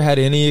if you ever had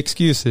any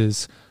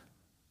excuses,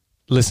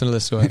 listen to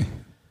this story.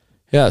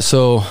 Yeah.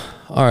 So,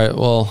 all right.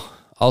 Well,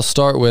 I'll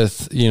start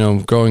with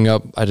growing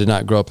up. I did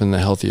not grow up in the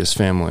healthiest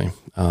family.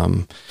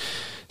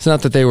 It's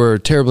not that they were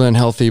terribly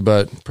unhealthy,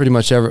 but pretty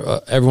much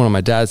everyone on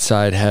my dad's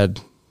side had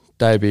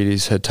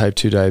diabetes, had type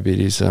 2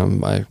 diabetes.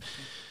 My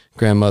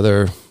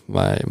grandmother,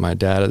 my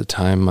dad at the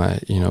time, a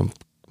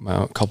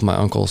couple of my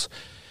uncles.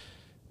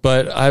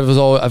 But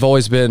I've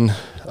always been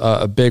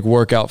a big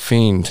workout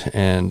fiend,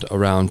 and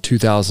around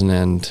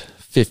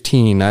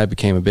 2015, I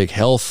became a big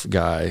health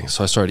guy.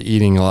 So I started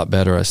eating a lot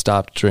better. I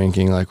stopped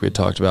drinking, like we had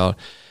talked about.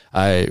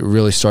 I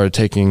really started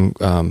taking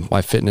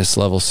my fitness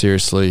level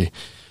seriously,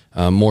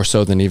 more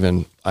so than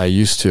even I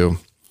used to.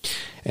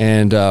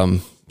 And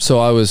so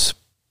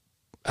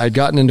I'd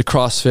gotten into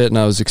CrossFit, and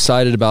I was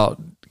excited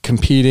about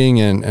competing,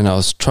 and I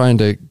was trying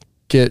to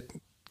get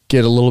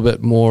a little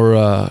bit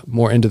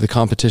more into the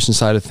competition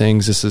side of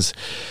things. This is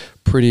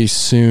pretty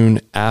soon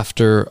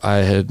after I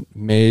had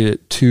made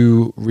it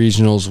 2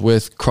 regionals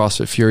with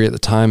CrossFit Fury at the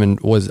time and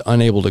was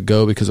unable to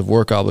go because of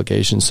work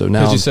obligations. So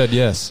now because you said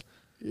yes.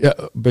 Yeah,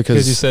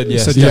 because you said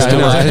yes.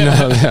 I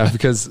know, yeah,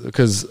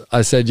 because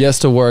I said yes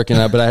to work,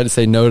 but I had to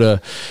say no to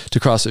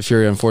CrossFit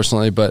Fury,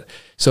 unfortunately. But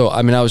so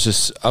I was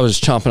just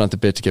chomping at the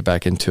bit to get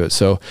back into it.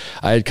 So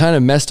I had kind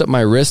of messed up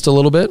my wrist a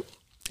little bit,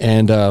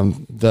 and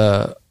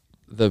the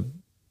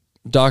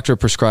doctor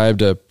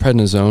prescribed a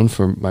prednisone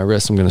for my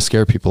wrist. I'm going to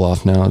scare people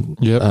off now.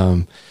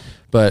 Yep.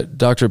 But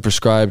doctor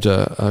prescribed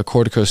a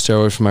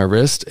corticosteroid for my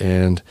wrist,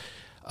 and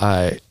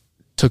I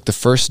took the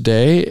first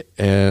day,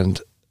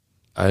 and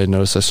I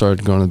noticed I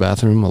started going to the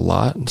bathroom a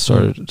lot and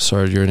started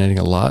urinating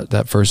a lot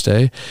that first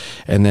day.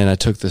 And then I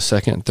took the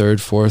 2nd, 3rd,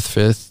 4th,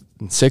 5th,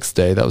 and 6th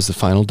day. That was the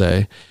final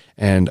day.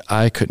 And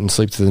I couldn't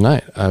sleep through the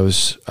night. I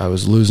was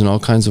losing all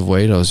kinds of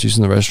weight. I was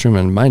using the restroom,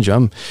 and mind you,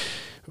 I'm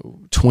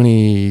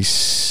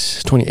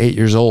 28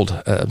 years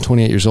old. I'm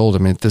 28 years old. I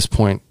mean, at this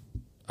point,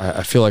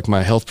 I feel like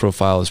my health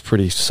profile is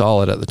pretty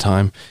solid at the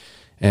time.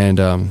 And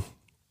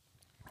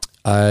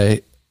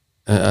I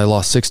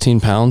lost 16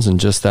 pounds in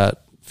just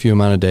that few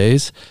amount of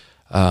days.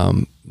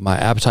 My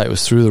appetite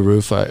was through the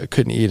roof. I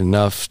couldn't eat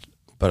enough,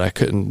 but I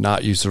couldn't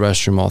not use the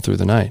restroom all through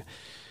the night.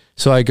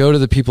 So I go to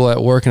the people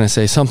at work and I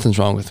say, something's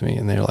wrong with me.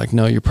 And they're like,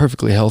 no, you're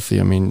perfectly healthy.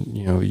 I mean,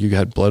 you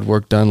had blood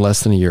work done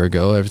less than a year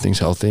ago. Everything's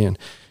healthy and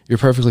you're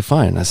perfectly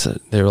fine. I said,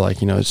 they were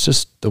like, it's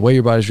just the way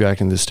your body's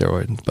reacting to this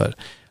steroid, but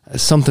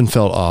something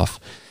felt off.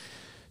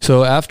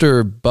 So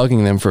after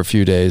bugging them for a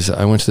few days,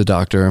 I went to the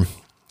doctor,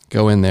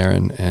 go in there,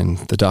 and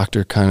the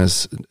doctor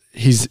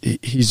he's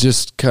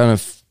just kind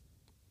of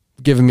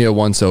giving me a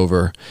once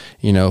over,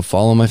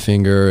 follow my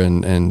finger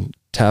and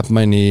tap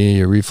my knee,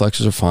 your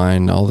reflexes are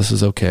fine, all this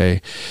is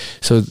okay.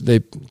 So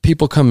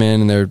people come in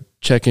and they're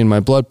checking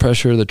my blood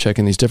pressure, they're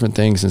checking these different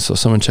things. And so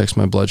someone checks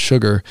my blood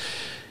sugar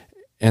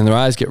and their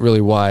eyes get really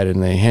wide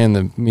and they hand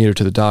the meter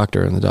to the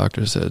doctor, and the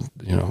doctor said,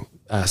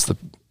 asked the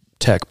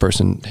tech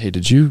person, hey,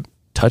 did you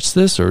touch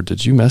this or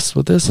did you mess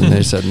with this? And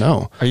they said,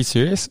 no. Are you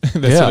serious?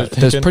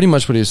 That's pretty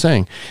much what he was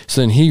saying.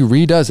 So then he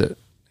redoes it,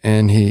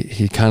 and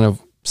he kind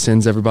of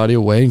sends everybody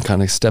away and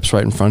kind of steps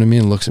right in front of me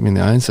and looks at me in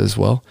the eye and says,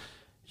 well,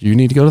 you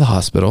need to go to the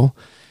hospital.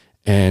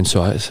 And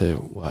so I say,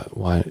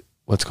 why,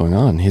 what's going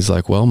on? He's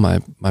like, well, my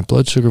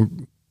blood sugar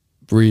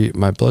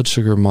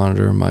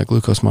monitor, my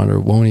glucose monitor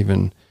won't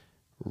even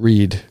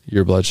read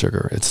your blood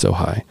sugar. It's so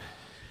high.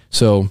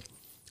 So,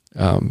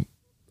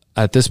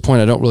 at this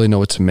point, I don't really know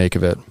what to make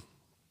of it,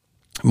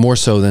 more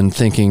so than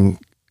thinking,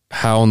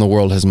 how in the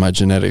world has my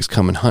genetics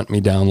come and hunt me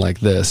down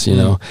like this?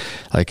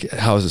 Like,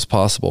 how is this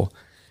possible?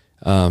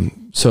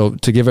 So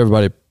to give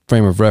everybody a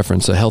frame of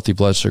reference, a healthy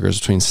blood sugar is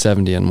between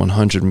 70 and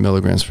 100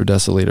 milligrams per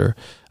deciliter.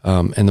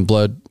 And the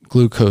blood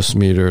glucose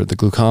meter, the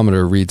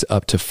glucometer, reads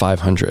up to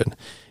 500.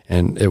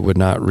 And it would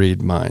not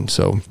read mine.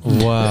 So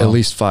at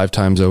least 5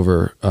 times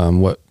over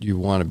what you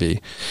want to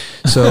be.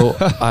 So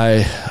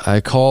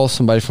I call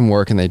somebody from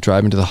work and they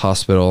drive me to the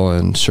hospital,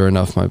 and sure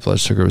enough, my blood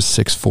sugar was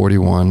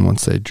 641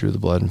 once they drew the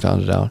blood and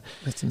found it out.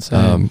 That's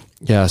insane.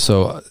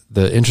 So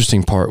the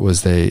interesting part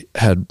was they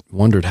had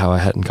wondered how I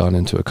hadn't gone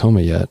into a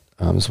coma yet,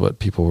 is what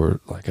people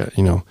were like,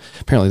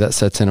 apparently that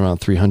sets in around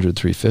 300,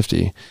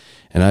 350.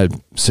 And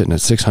I'm sitting at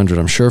 600,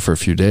 I'm sure, for a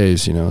few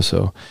days,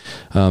 so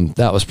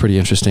that was pretty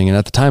interesting. And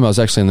at the time, I was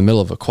actually in the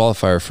middle of a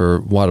qualifier for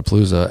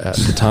Wadapalooza at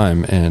the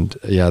time, and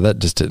that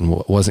just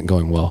wasn't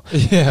going well.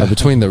 Yeah.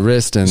 Between the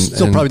wrist and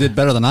still probably did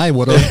better than I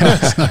would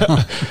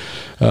have.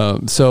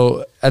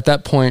 So at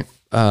that point,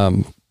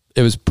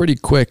 it was pretty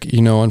quick.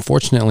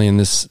 Unfortunately, in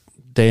this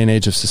day and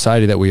age of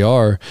society that we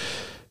are,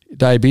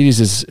 diabetes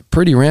is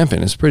pretty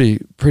rampant. It's pretty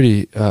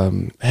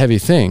heavy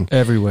thing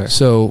everywhere.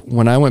 So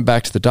when I went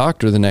back to the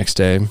doctor the next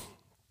day,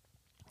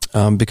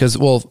 because,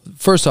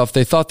 first off,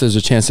 they thought there's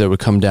a chance that it would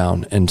come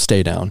down and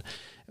stay down.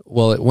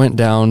 Well, it went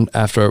down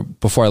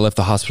before I left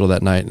the hospital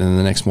that night, and then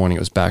the next morning it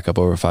was back up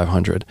over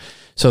 500.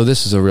 So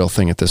this is a real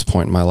thing at this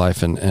point in my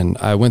life, and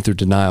I went through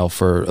denial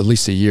for at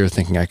least a year,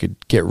 thinking I could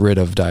get rid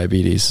of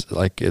diabetes,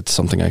 like it's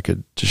something I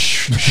could just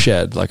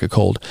shed like a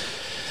cold.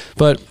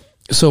 But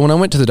so when I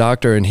went to the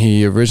doctor and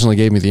he originally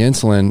gave me the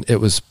insulin,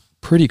 it was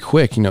pretty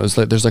quick. It was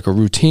like there's like a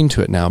routine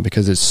to it now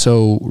because it's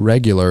so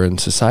regular in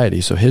society.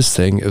 So his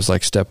thing, it was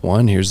like step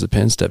 1, here's the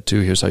pen. Step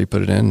 2, here's how you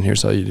put it in, and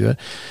here's how you do it.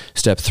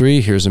 Step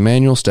 3, here's a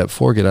manual. Step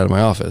 4, get out of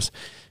my office.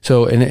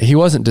 So, and he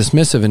wasn't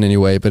dismissive in any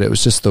way, but it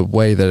was just the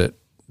way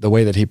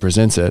that he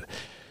presents it.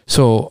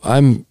 So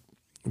I'm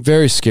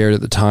very scared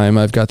at the time.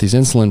 I've got these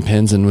insulin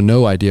pens and with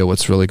no idea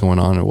what's really going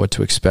on or what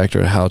to expect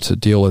or how to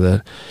deal with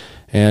it.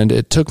 And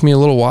it took me a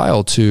little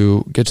while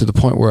to get to the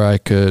point where I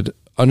could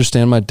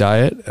understand my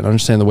diet and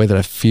understand the way that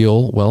I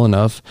feel well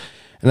enough.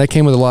 And that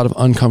came with a lot of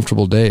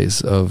uncomfortable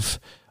days of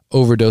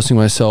overdosing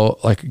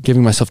myself, like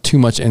giving myself too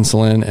much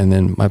insulin, and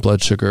then my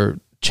blood sugar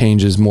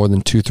changes more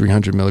than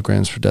 200-300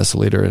 milligrams per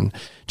deciliter in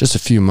just a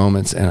few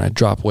moments, and I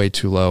drop way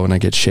too low and I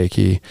get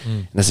shaky.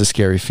 And that's a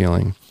scary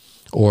feeling.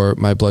 Or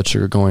my blood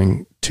sugar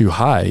going too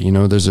high.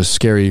 There's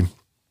a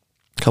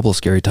couple of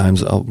scary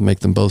times. I'll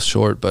make them both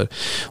short, but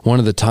one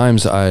of the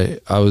times I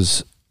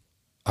was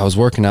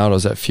working out. I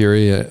was at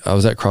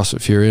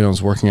CrossFit Fury, and I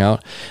was working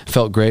out.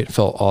 Felt great.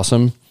 Felt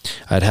awesome.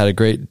 I'd had a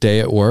great day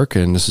at work,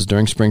 and this is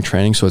during spring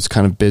training, so it's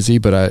kind of busy,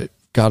 but I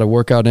got a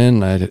workout in,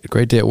 and I had a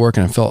great day at work,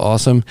 and I felt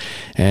awesome.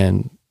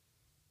 And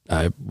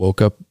I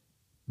woke up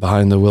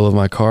behind the wheel of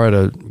my car at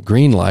a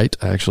green light,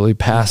 actually,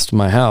 past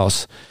my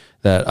house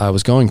that I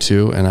was going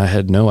to, and I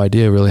had no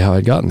idea really how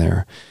I'd gotten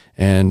there.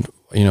 And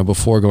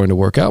before going to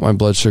work out, my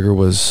blood sugar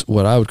was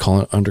what I would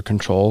call under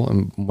control.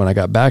 And when I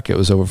got back, it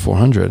was over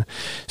 400.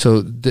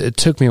 So it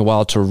took me a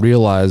while to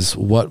realize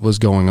what was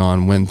going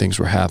on when things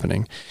were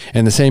happening.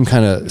 And the same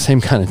kind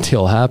of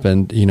deal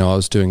happened.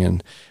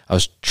 I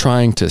was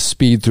trying to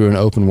speed through an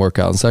open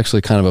workout. It's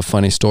actually kind of a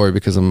funny story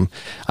because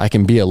I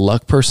can be a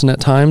luck person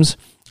at times.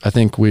 I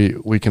think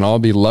we can all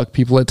be luck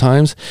people at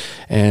times.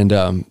 And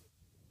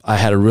I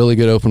had a really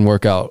good open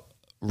workout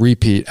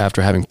repeat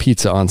after having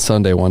pizza on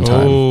Sunday one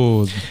time.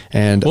 Oh,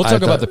 and we'll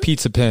talk about the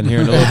pizza pen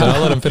here in a little bit.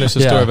 I'll let him finish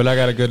the story, but I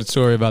got a good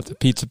story about the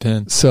pizza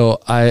pen.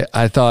 So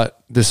I thought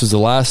this was the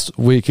last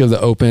week of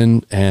the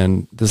Open,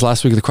 and this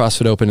last week of the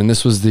CrossFit Open, and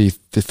this was the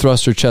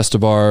thruster chest to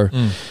bar,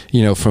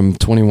 from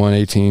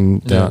 2118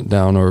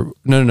 down, or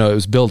no, it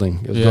was building.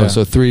 It was building.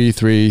 So 3,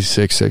 3,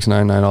 6, 6,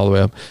 9, 9, all the way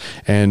up.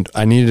 And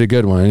I needed a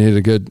good one. I needed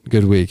a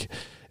good week.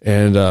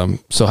 And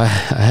so I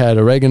had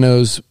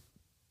oregano's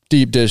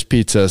deep dish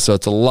pizza, so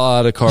it's a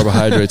lot of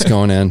carbohydrates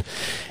going in.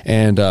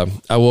 And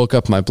I woke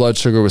up, my blood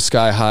sugar was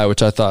sky high,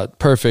 which I thought,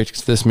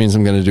 perfect, this means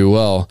I'm going to do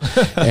well.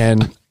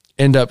 And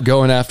end up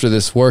going after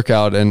this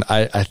workout, and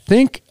I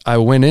think I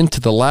went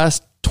into the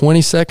last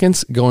 20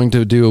 seconds going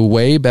to do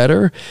way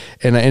better,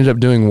 and I ended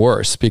up doing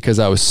worse because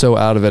I was so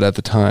out of it at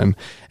the time.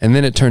 And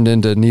then it turned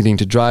into needing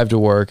to drive to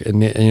work,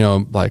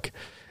 and like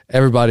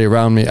everybody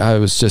around me, I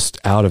was just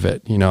out of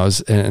it,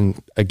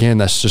 and again,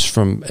 that's just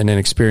from an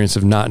inexperience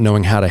of not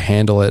knowing how to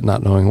handle it,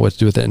 not knowing what to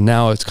do with it. And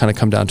now it's kind of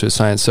come down to a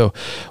science. So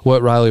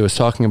what Riley was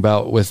talking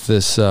about with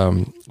this,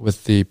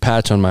 with the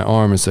patch on my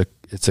arm, it's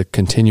a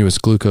continuous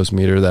glucose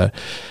meter that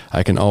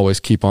I can always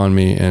keep on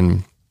me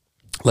and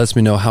lets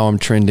me know how I'm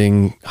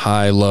trending,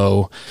 high,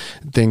 low,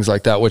 things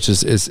like that, which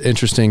is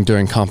interesting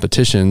during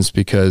competitions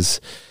because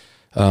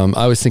I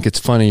always think it's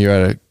funny. You're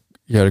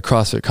at a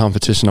CrossFit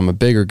competition. I'm a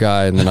bigger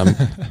guy, and then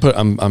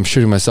I'm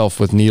shooting myself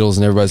with needles,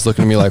 and everybody's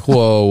looking at me like,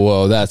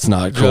 "Whoa, that's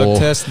not cool." Drug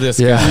test this.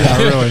 Yeah,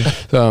 really.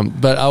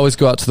 But I always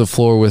go out to the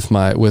floor with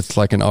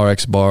like an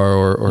RX bar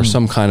or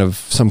some kind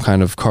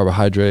of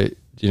carbohydrate,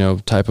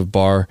 type of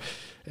bar,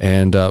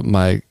 and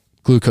my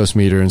glucose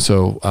meter. And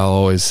so I'll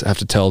always have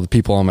to tell the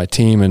people on my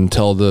team and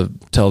tell the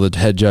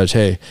head judge,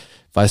 "Hey,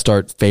 if I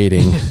start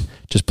fading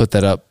just put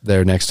that up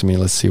there next to me.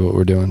 Let's see what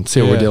we're doing.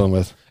 See what we're dealing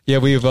with. Yeah,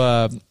 we've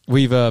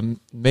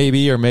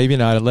maybe or maybe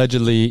not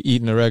allegedly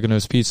eaten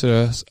Oregano's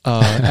pizza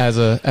as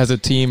a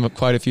team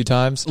quite a few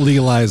times.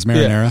 Legalized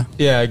marinara.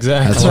 Yeah,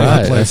 exactly. That's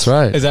right. That's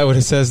right. Is that what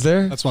it says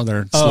there? That's one of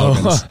their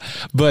slogans.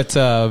 But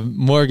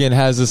Morgan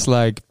has this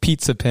like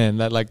pizza pen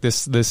that like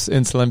this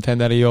insulin pen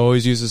that he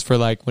always uses for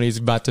like when he's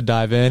about to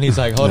dive in. He's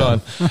like, hold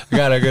on, I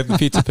gotta get the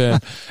pizza pen,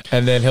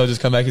 and then he'll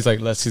just come back. He's like,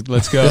 let's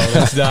go,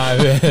 let's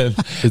dive in.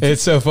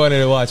 It's so funny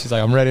to watch. He's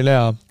like, I'm ready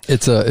now.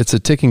 It's a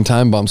ticking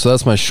time bomb. So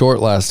that's my short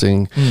lasting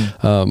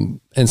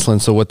insulin.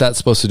 So what that's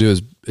supposed to do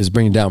is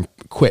bring it down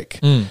quick.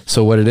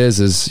 So what it is,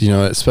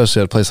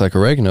 especially at a place like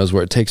Oregano's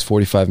where it takes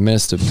 45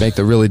 minutes to make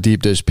the really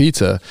deep dish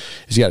pizza,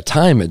 is you got to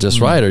time it just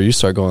right or you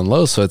start going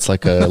low. So it's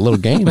like a little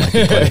game I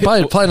can play.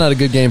 Probably not a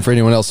good game for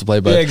anyone else to play,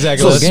 but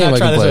exactly. Let's not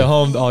try this at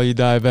home, all you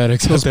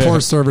diabetics. Those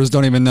poor servers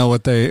don't even know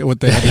what they have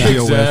to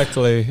deal with.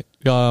 Exactly.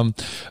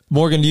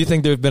 Morgan, do you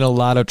think there's been a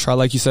lot of trial,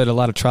 like you said, a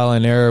lot of trial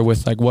and error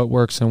with like what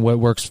works and what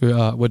works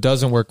for what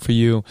doesn't work for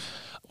you?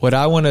 What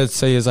I want to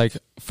say is like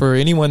for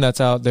anyone that's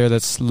out there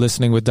that's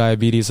listening with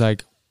diabetes,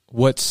 like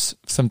what's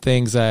some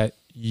things that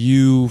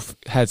you've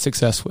had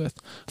success with,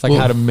 like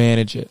how to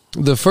manage it?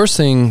 The first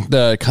thing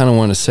that I kind of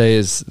want to say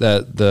is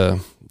that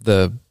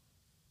the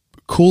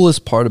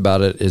coolest part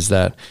about it is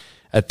that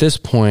at this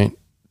point,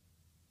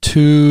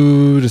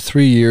 2 to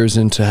 3 years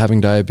into having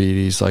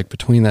diabetes, like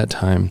between that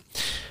time,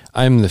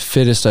 I'm the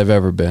fittest I've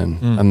ever been.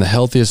 I'm the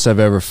healthiest I've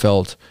ever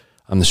felt.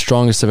 I'm the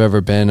strongest I've ever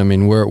been. I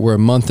mean, we're a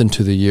month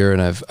into the year,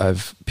 and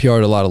I've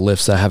PR'd a lot of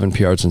lifts I haven't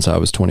PR'd since I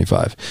was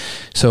 25.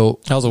 So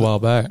that was a while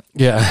back.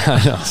 Yeah,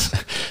 I know.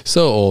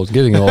 So old,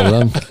 getting old.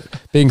 I'm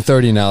being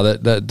 30 now.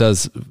 That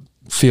does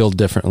feel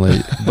differently,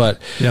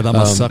 but yeah, that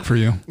must suck for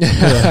you.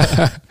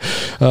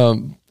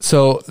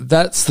 So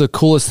that's the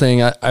coolest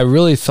thing. I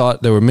really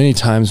thought there were many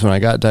times when I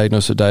got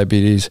diagnosed with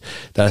diabetes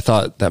that I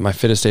thought that my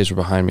fittest days were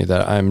behind me,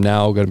 that I'm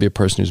now going to be a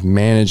person who's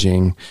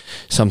managing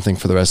something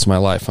for the rest of my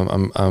life.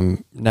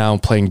 I'm now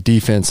playing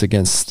defense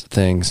against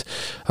things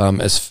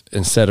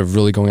instead of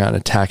really going out and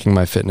attacking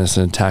my fitness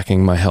and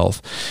attacking my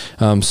health.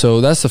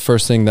 So that's the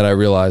first thing that I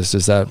realized,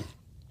 is that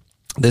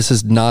this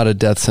is not a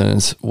death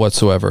sentence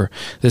whatsoever.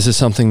 This is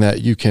something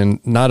that you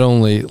can not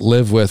only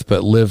live with,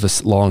 but live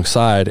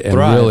alongside and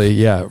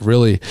thrive.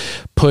 really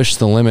push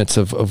the limits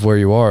of where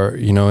you are,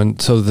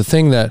 And so the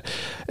thing that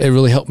it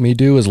really helped me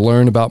do is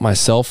learn about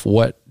myself,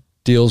 what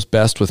deals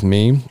best with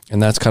me.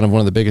 And that's kind of one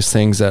of the biggest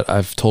things that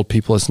I've told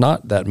people. It's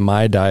not that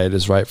my diet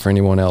is right for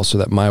anyone else or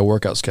that my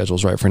workout schedule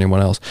is right for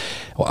anyone else.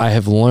 Well, I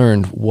have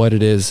learned what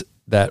it is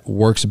that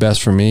works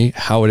best for me,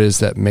 how it is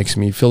that makes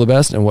me feel the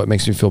best, and what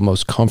makes me feel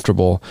most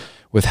comfortable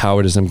with how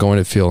it is I'm going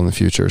to feel in the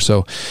future.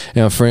 So,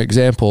 for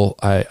example,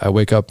 I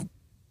wake up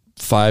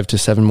 5 to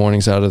 7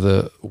 mornings out of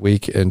the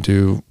week and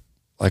do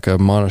like a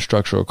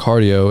monostructural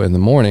cardio in the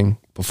morning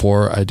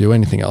before I do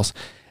anything else.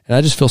 And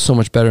I just feel so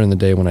much better in the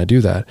day when I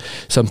do that.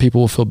 Some people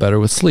will feel better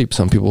with sleep.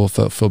 Some people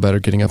will feel better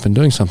getting up and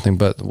doing something.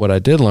 But what I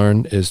did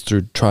learn is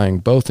through trying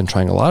both and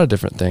trying a lot of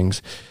different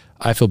things,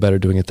 I feel better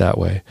doing it that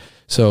way.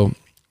 So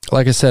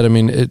like I said, I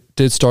mean, it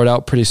did start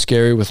out pretty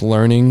scary with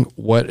learning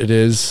what it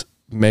is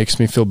makes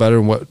me feel better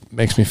and what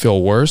makes me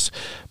feel worse.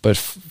 But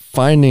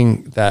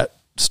finding that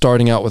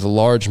starting out with a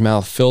large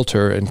mouth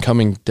filter and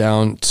coming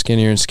down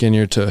skinnier and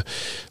skinnier to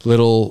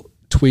little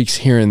tweaks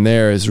here and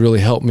there has really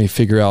helped me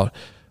figure out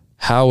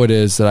how it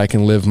is that I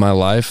can live my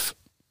life,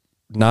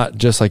 not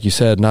just like you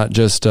said, not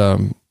just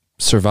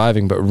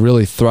surviving, but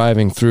really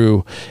thriving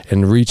through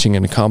and reaching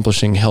and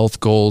accomplishing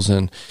health goals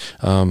and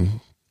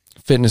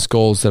fitness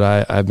goals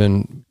that I've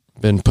been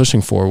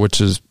pushing for,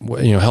 which is,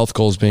 health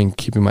goals being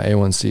keeping my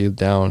A1C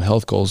down,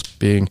 health goals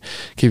being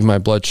keeping my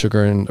blood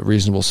sugar in a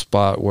reasonable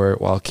spot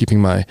while keeping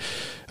my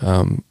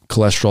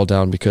cholesterol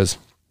down, because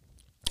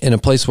in a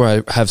place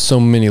where I have so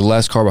many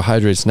less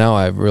carbohydrates now,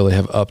 I really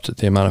have upped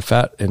the amount of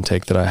fat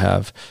intake that I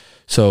have.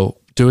 So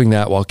doing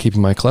that while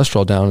keeping my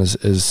cholesterol down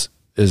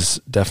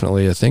is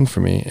definitely a thing for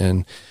me.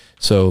 And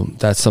so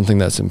that's something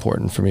that's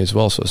important for me as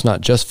well. So it's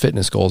not just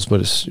fitness goals, but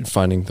it's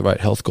finding the right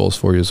health goals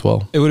for you as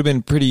well. It would have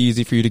been pretty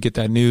easy for you to get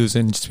that news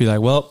and just be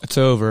like, well, it's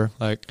over.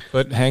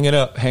 But hang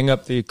up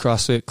the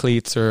CrossFit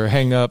cleats, or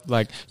hang up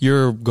like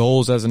your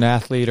goals as an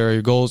athlete or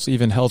your goals,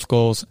 even health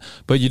goals,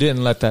 but you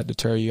didn't let that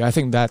deter you. I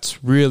think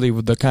that's really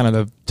the kind of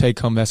the take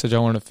home message I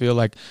want to feel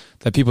like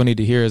that people need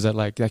to hear, is that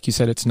like you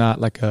said, it's not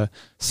like a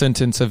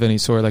sentence of any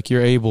sort. Like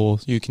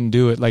you can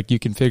do it, like you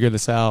can figure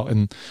this out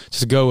and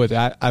just go with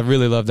it. I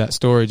really love that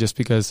story just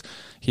because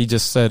he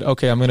just said,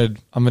 okay, I'm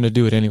going to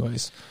do it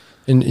anyways.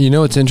 And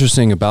what's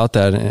interesting about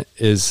that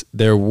is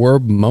there were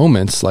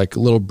moments, like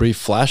little brief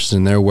flashes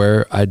in there,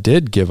 where I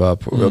did give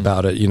up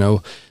about it.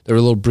 There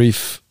were little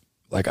brief,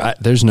 like,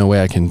 there's no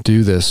way I can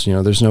do this.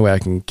 There's no way I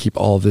can keep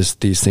all of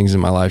these things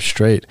in my life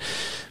straight.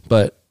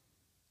 But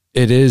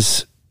it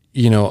is,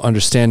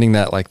 understanding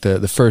that like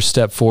the first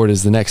step forward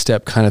is the next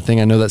step kind of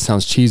thing. I know that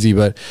sounds cheesy,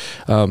 but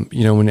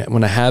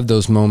when I have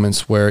those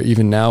moments where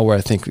even now where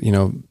I think,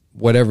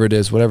 whatever it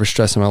is, whatever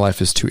stress in my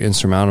life is too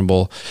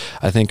insurmountable,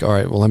 I think, all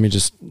right, well, let me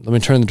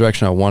turn in the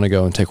direction I want to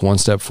go and take one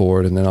step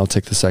forward, and then I'll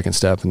take the second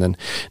step. And then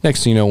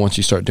next thing you know, once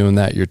you start doing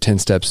that, you're 10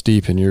 steps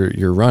deep and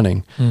you're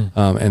running.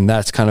 And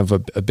that's kind of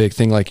a big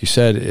thing. Like you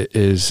said,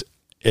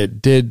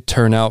 it did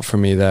turn out for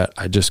me that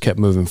I just kept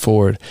moving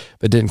forward,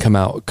 but didn't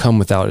come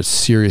without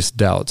serious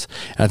doubts.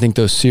 And I think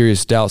those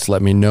serious doubts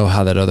let me know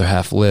how that other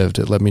half lived.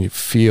 It let me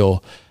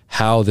feel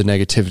how the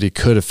negativity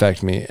could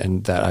affect me,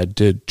 and that I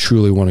did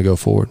truly want to go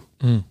forward.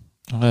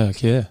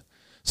 Heck yeah.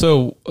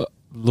 So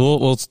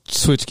we'll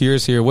switch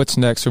gears here. What's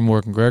next for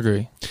Morgan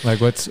Gregory?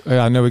 Like,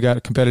 I know we got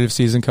a competitive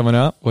season coming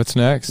up. What's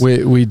next?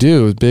 We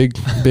do big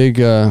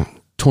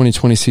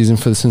 2020 season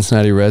for the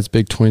Cincinnati Reds.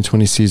 Big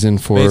 2020 season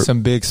for made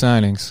some big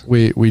signings.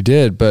 We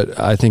did, but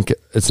I think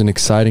it's an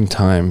exciting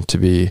time to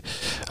be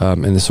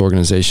in this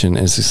organization.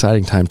 And it's an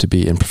exciting time to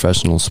be in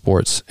professional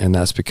sports, and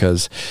that's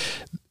because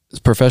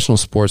professional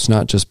sports,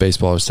 not just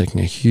baseball, is taking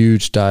a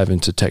huge dive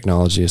into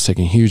technology. It's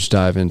taking a huge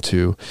dive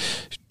into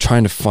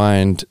trying to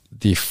find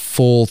the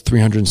full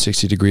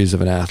 360 degrees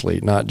of an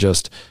athlete, not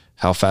just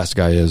how fast a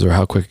guy is or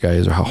how quick a guy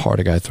is or how hard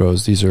a guy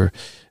throws. These are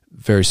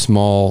very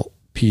small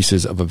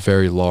pieces of a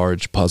very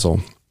large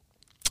puzzle.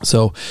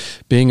 So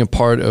being a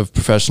part of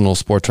professional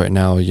sports right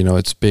now,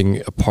 it's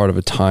being a part of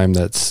a time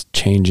that's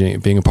changing,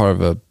 being a part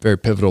of a very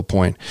pivotal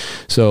point.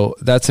 So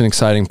that's an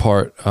exciting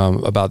part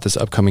about this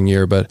upcoming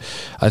year. But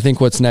I think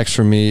what's next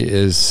for me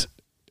is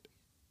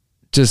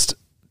just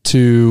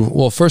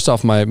first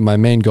off, my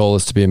main goal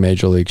is to be a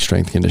major league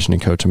strength and conditioning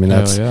coach. I mean,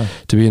 that's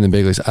to be in the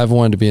big leagues. I've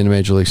wanted to be in the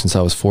major league since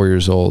I was 4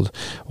 years old.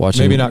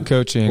 Maybe not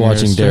coaching.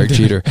 Watching Derek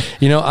Jeter.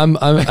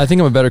 I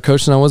think I'm a better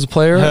coach than I was a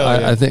player.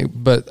 I think,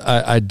 but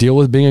I deal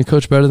with being a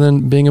coach better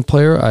than being a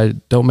player. I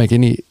don't make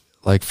any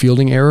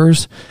fielding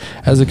errors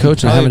as a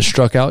coach, and I haven't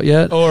struck out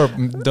yet. Or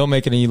don't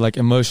make any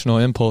emotional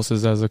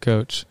impulses as a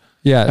coach.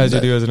 Yeah, as you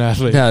do as an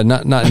athlete. Yeah,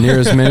 not near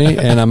as many,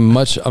 and I'm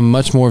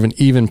much more of an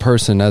even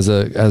person as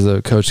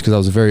a coach, because I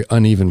was a very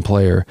uneven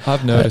player.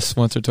 I've noticed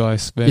once or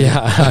twice. Maybe.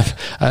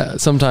 Yeah,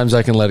 sometimes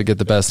I can let it get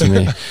the best of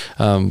me.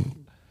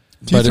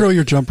 Do you throw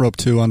your jump rope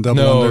too on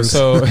double unders?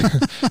 So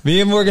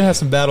me and Morgan have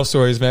some battle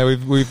stories,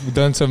 man. We've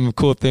done some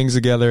cool things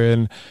together,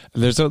 and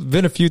there's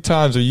been a few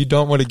times where you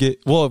don't want to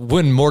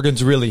when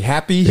Morgan's really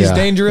happy, he's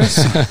dangerous.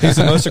 He's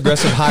the most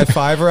aggressive high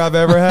fiver I've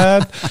ever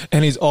had,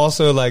 and he's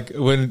also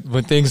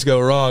when things go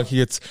wrong,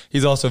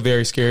 he's also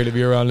very scary to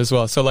be around as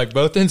well. So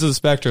both ends of the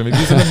spectrum. If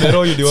he's in the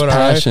middle, you're doing all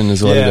right. Passion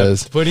is what it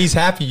is. But he's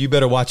happy. You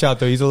better watch out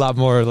though. He's a lot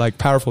more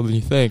powerful than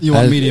you think. You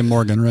want medium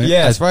Morgan, right?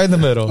 Yeah, it's right in the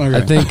middle.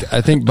 Okay. I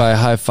think by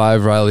high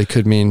five, Riley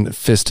could mean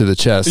fist to the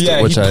chest.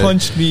 Yeah, which he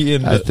punched me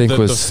in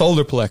the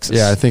solar plexus.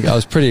 Yeah, I think I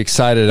was pretty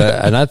excited,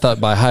 and I thought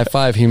by high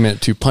five he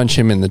meant to punch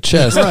him in the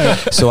chest. Right.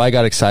 So I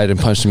got excited and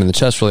punched him in the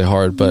chest really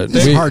hard. But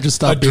it's hard to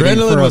stop.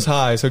 Adrenaline was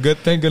high, so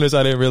thank goodness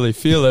I didn't really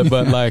feel it.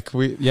 But I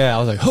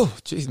was like, oh,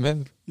 jeez,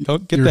 man.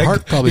 Don't get your that.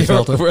 Heart probably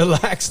felt it.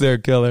 Relax there,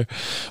 killer.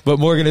 But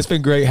Morgan, it's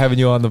been great having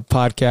you on the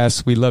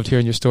podcast. We loved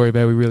hearing your story,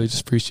 man. We really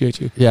just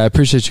appreciate you. Yeah, I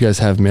appreciate you guys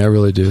having me. I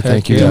really do.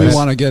 Thank you. Do we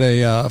want to get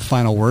a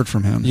final word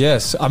from him?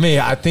 Yes. I mean,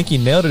 I think he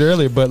nailed it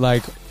earlier, but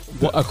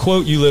a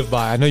quote you live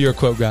by. I know you're a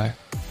quote guy.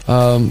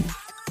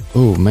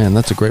 Oh man,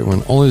 that's a great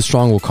one. Only the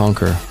strong will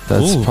conquer.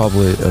 That's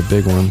probably a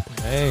big one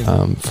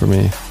for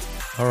me.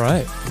 All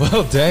right.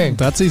 Well, dang.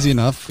 That's easy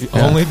enough.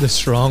 Only the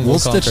strong will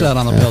conquer. We'll stitch that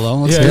on a pillow.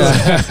 Let's do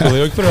it.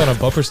 We can put it on a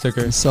bumper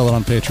sticker. Sell it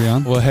on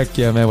Patreon. Well, heck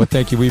yeah, man. Well,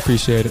 thank you. We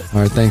appreciate it. All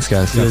right. Thanks,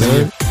 guys. Yes,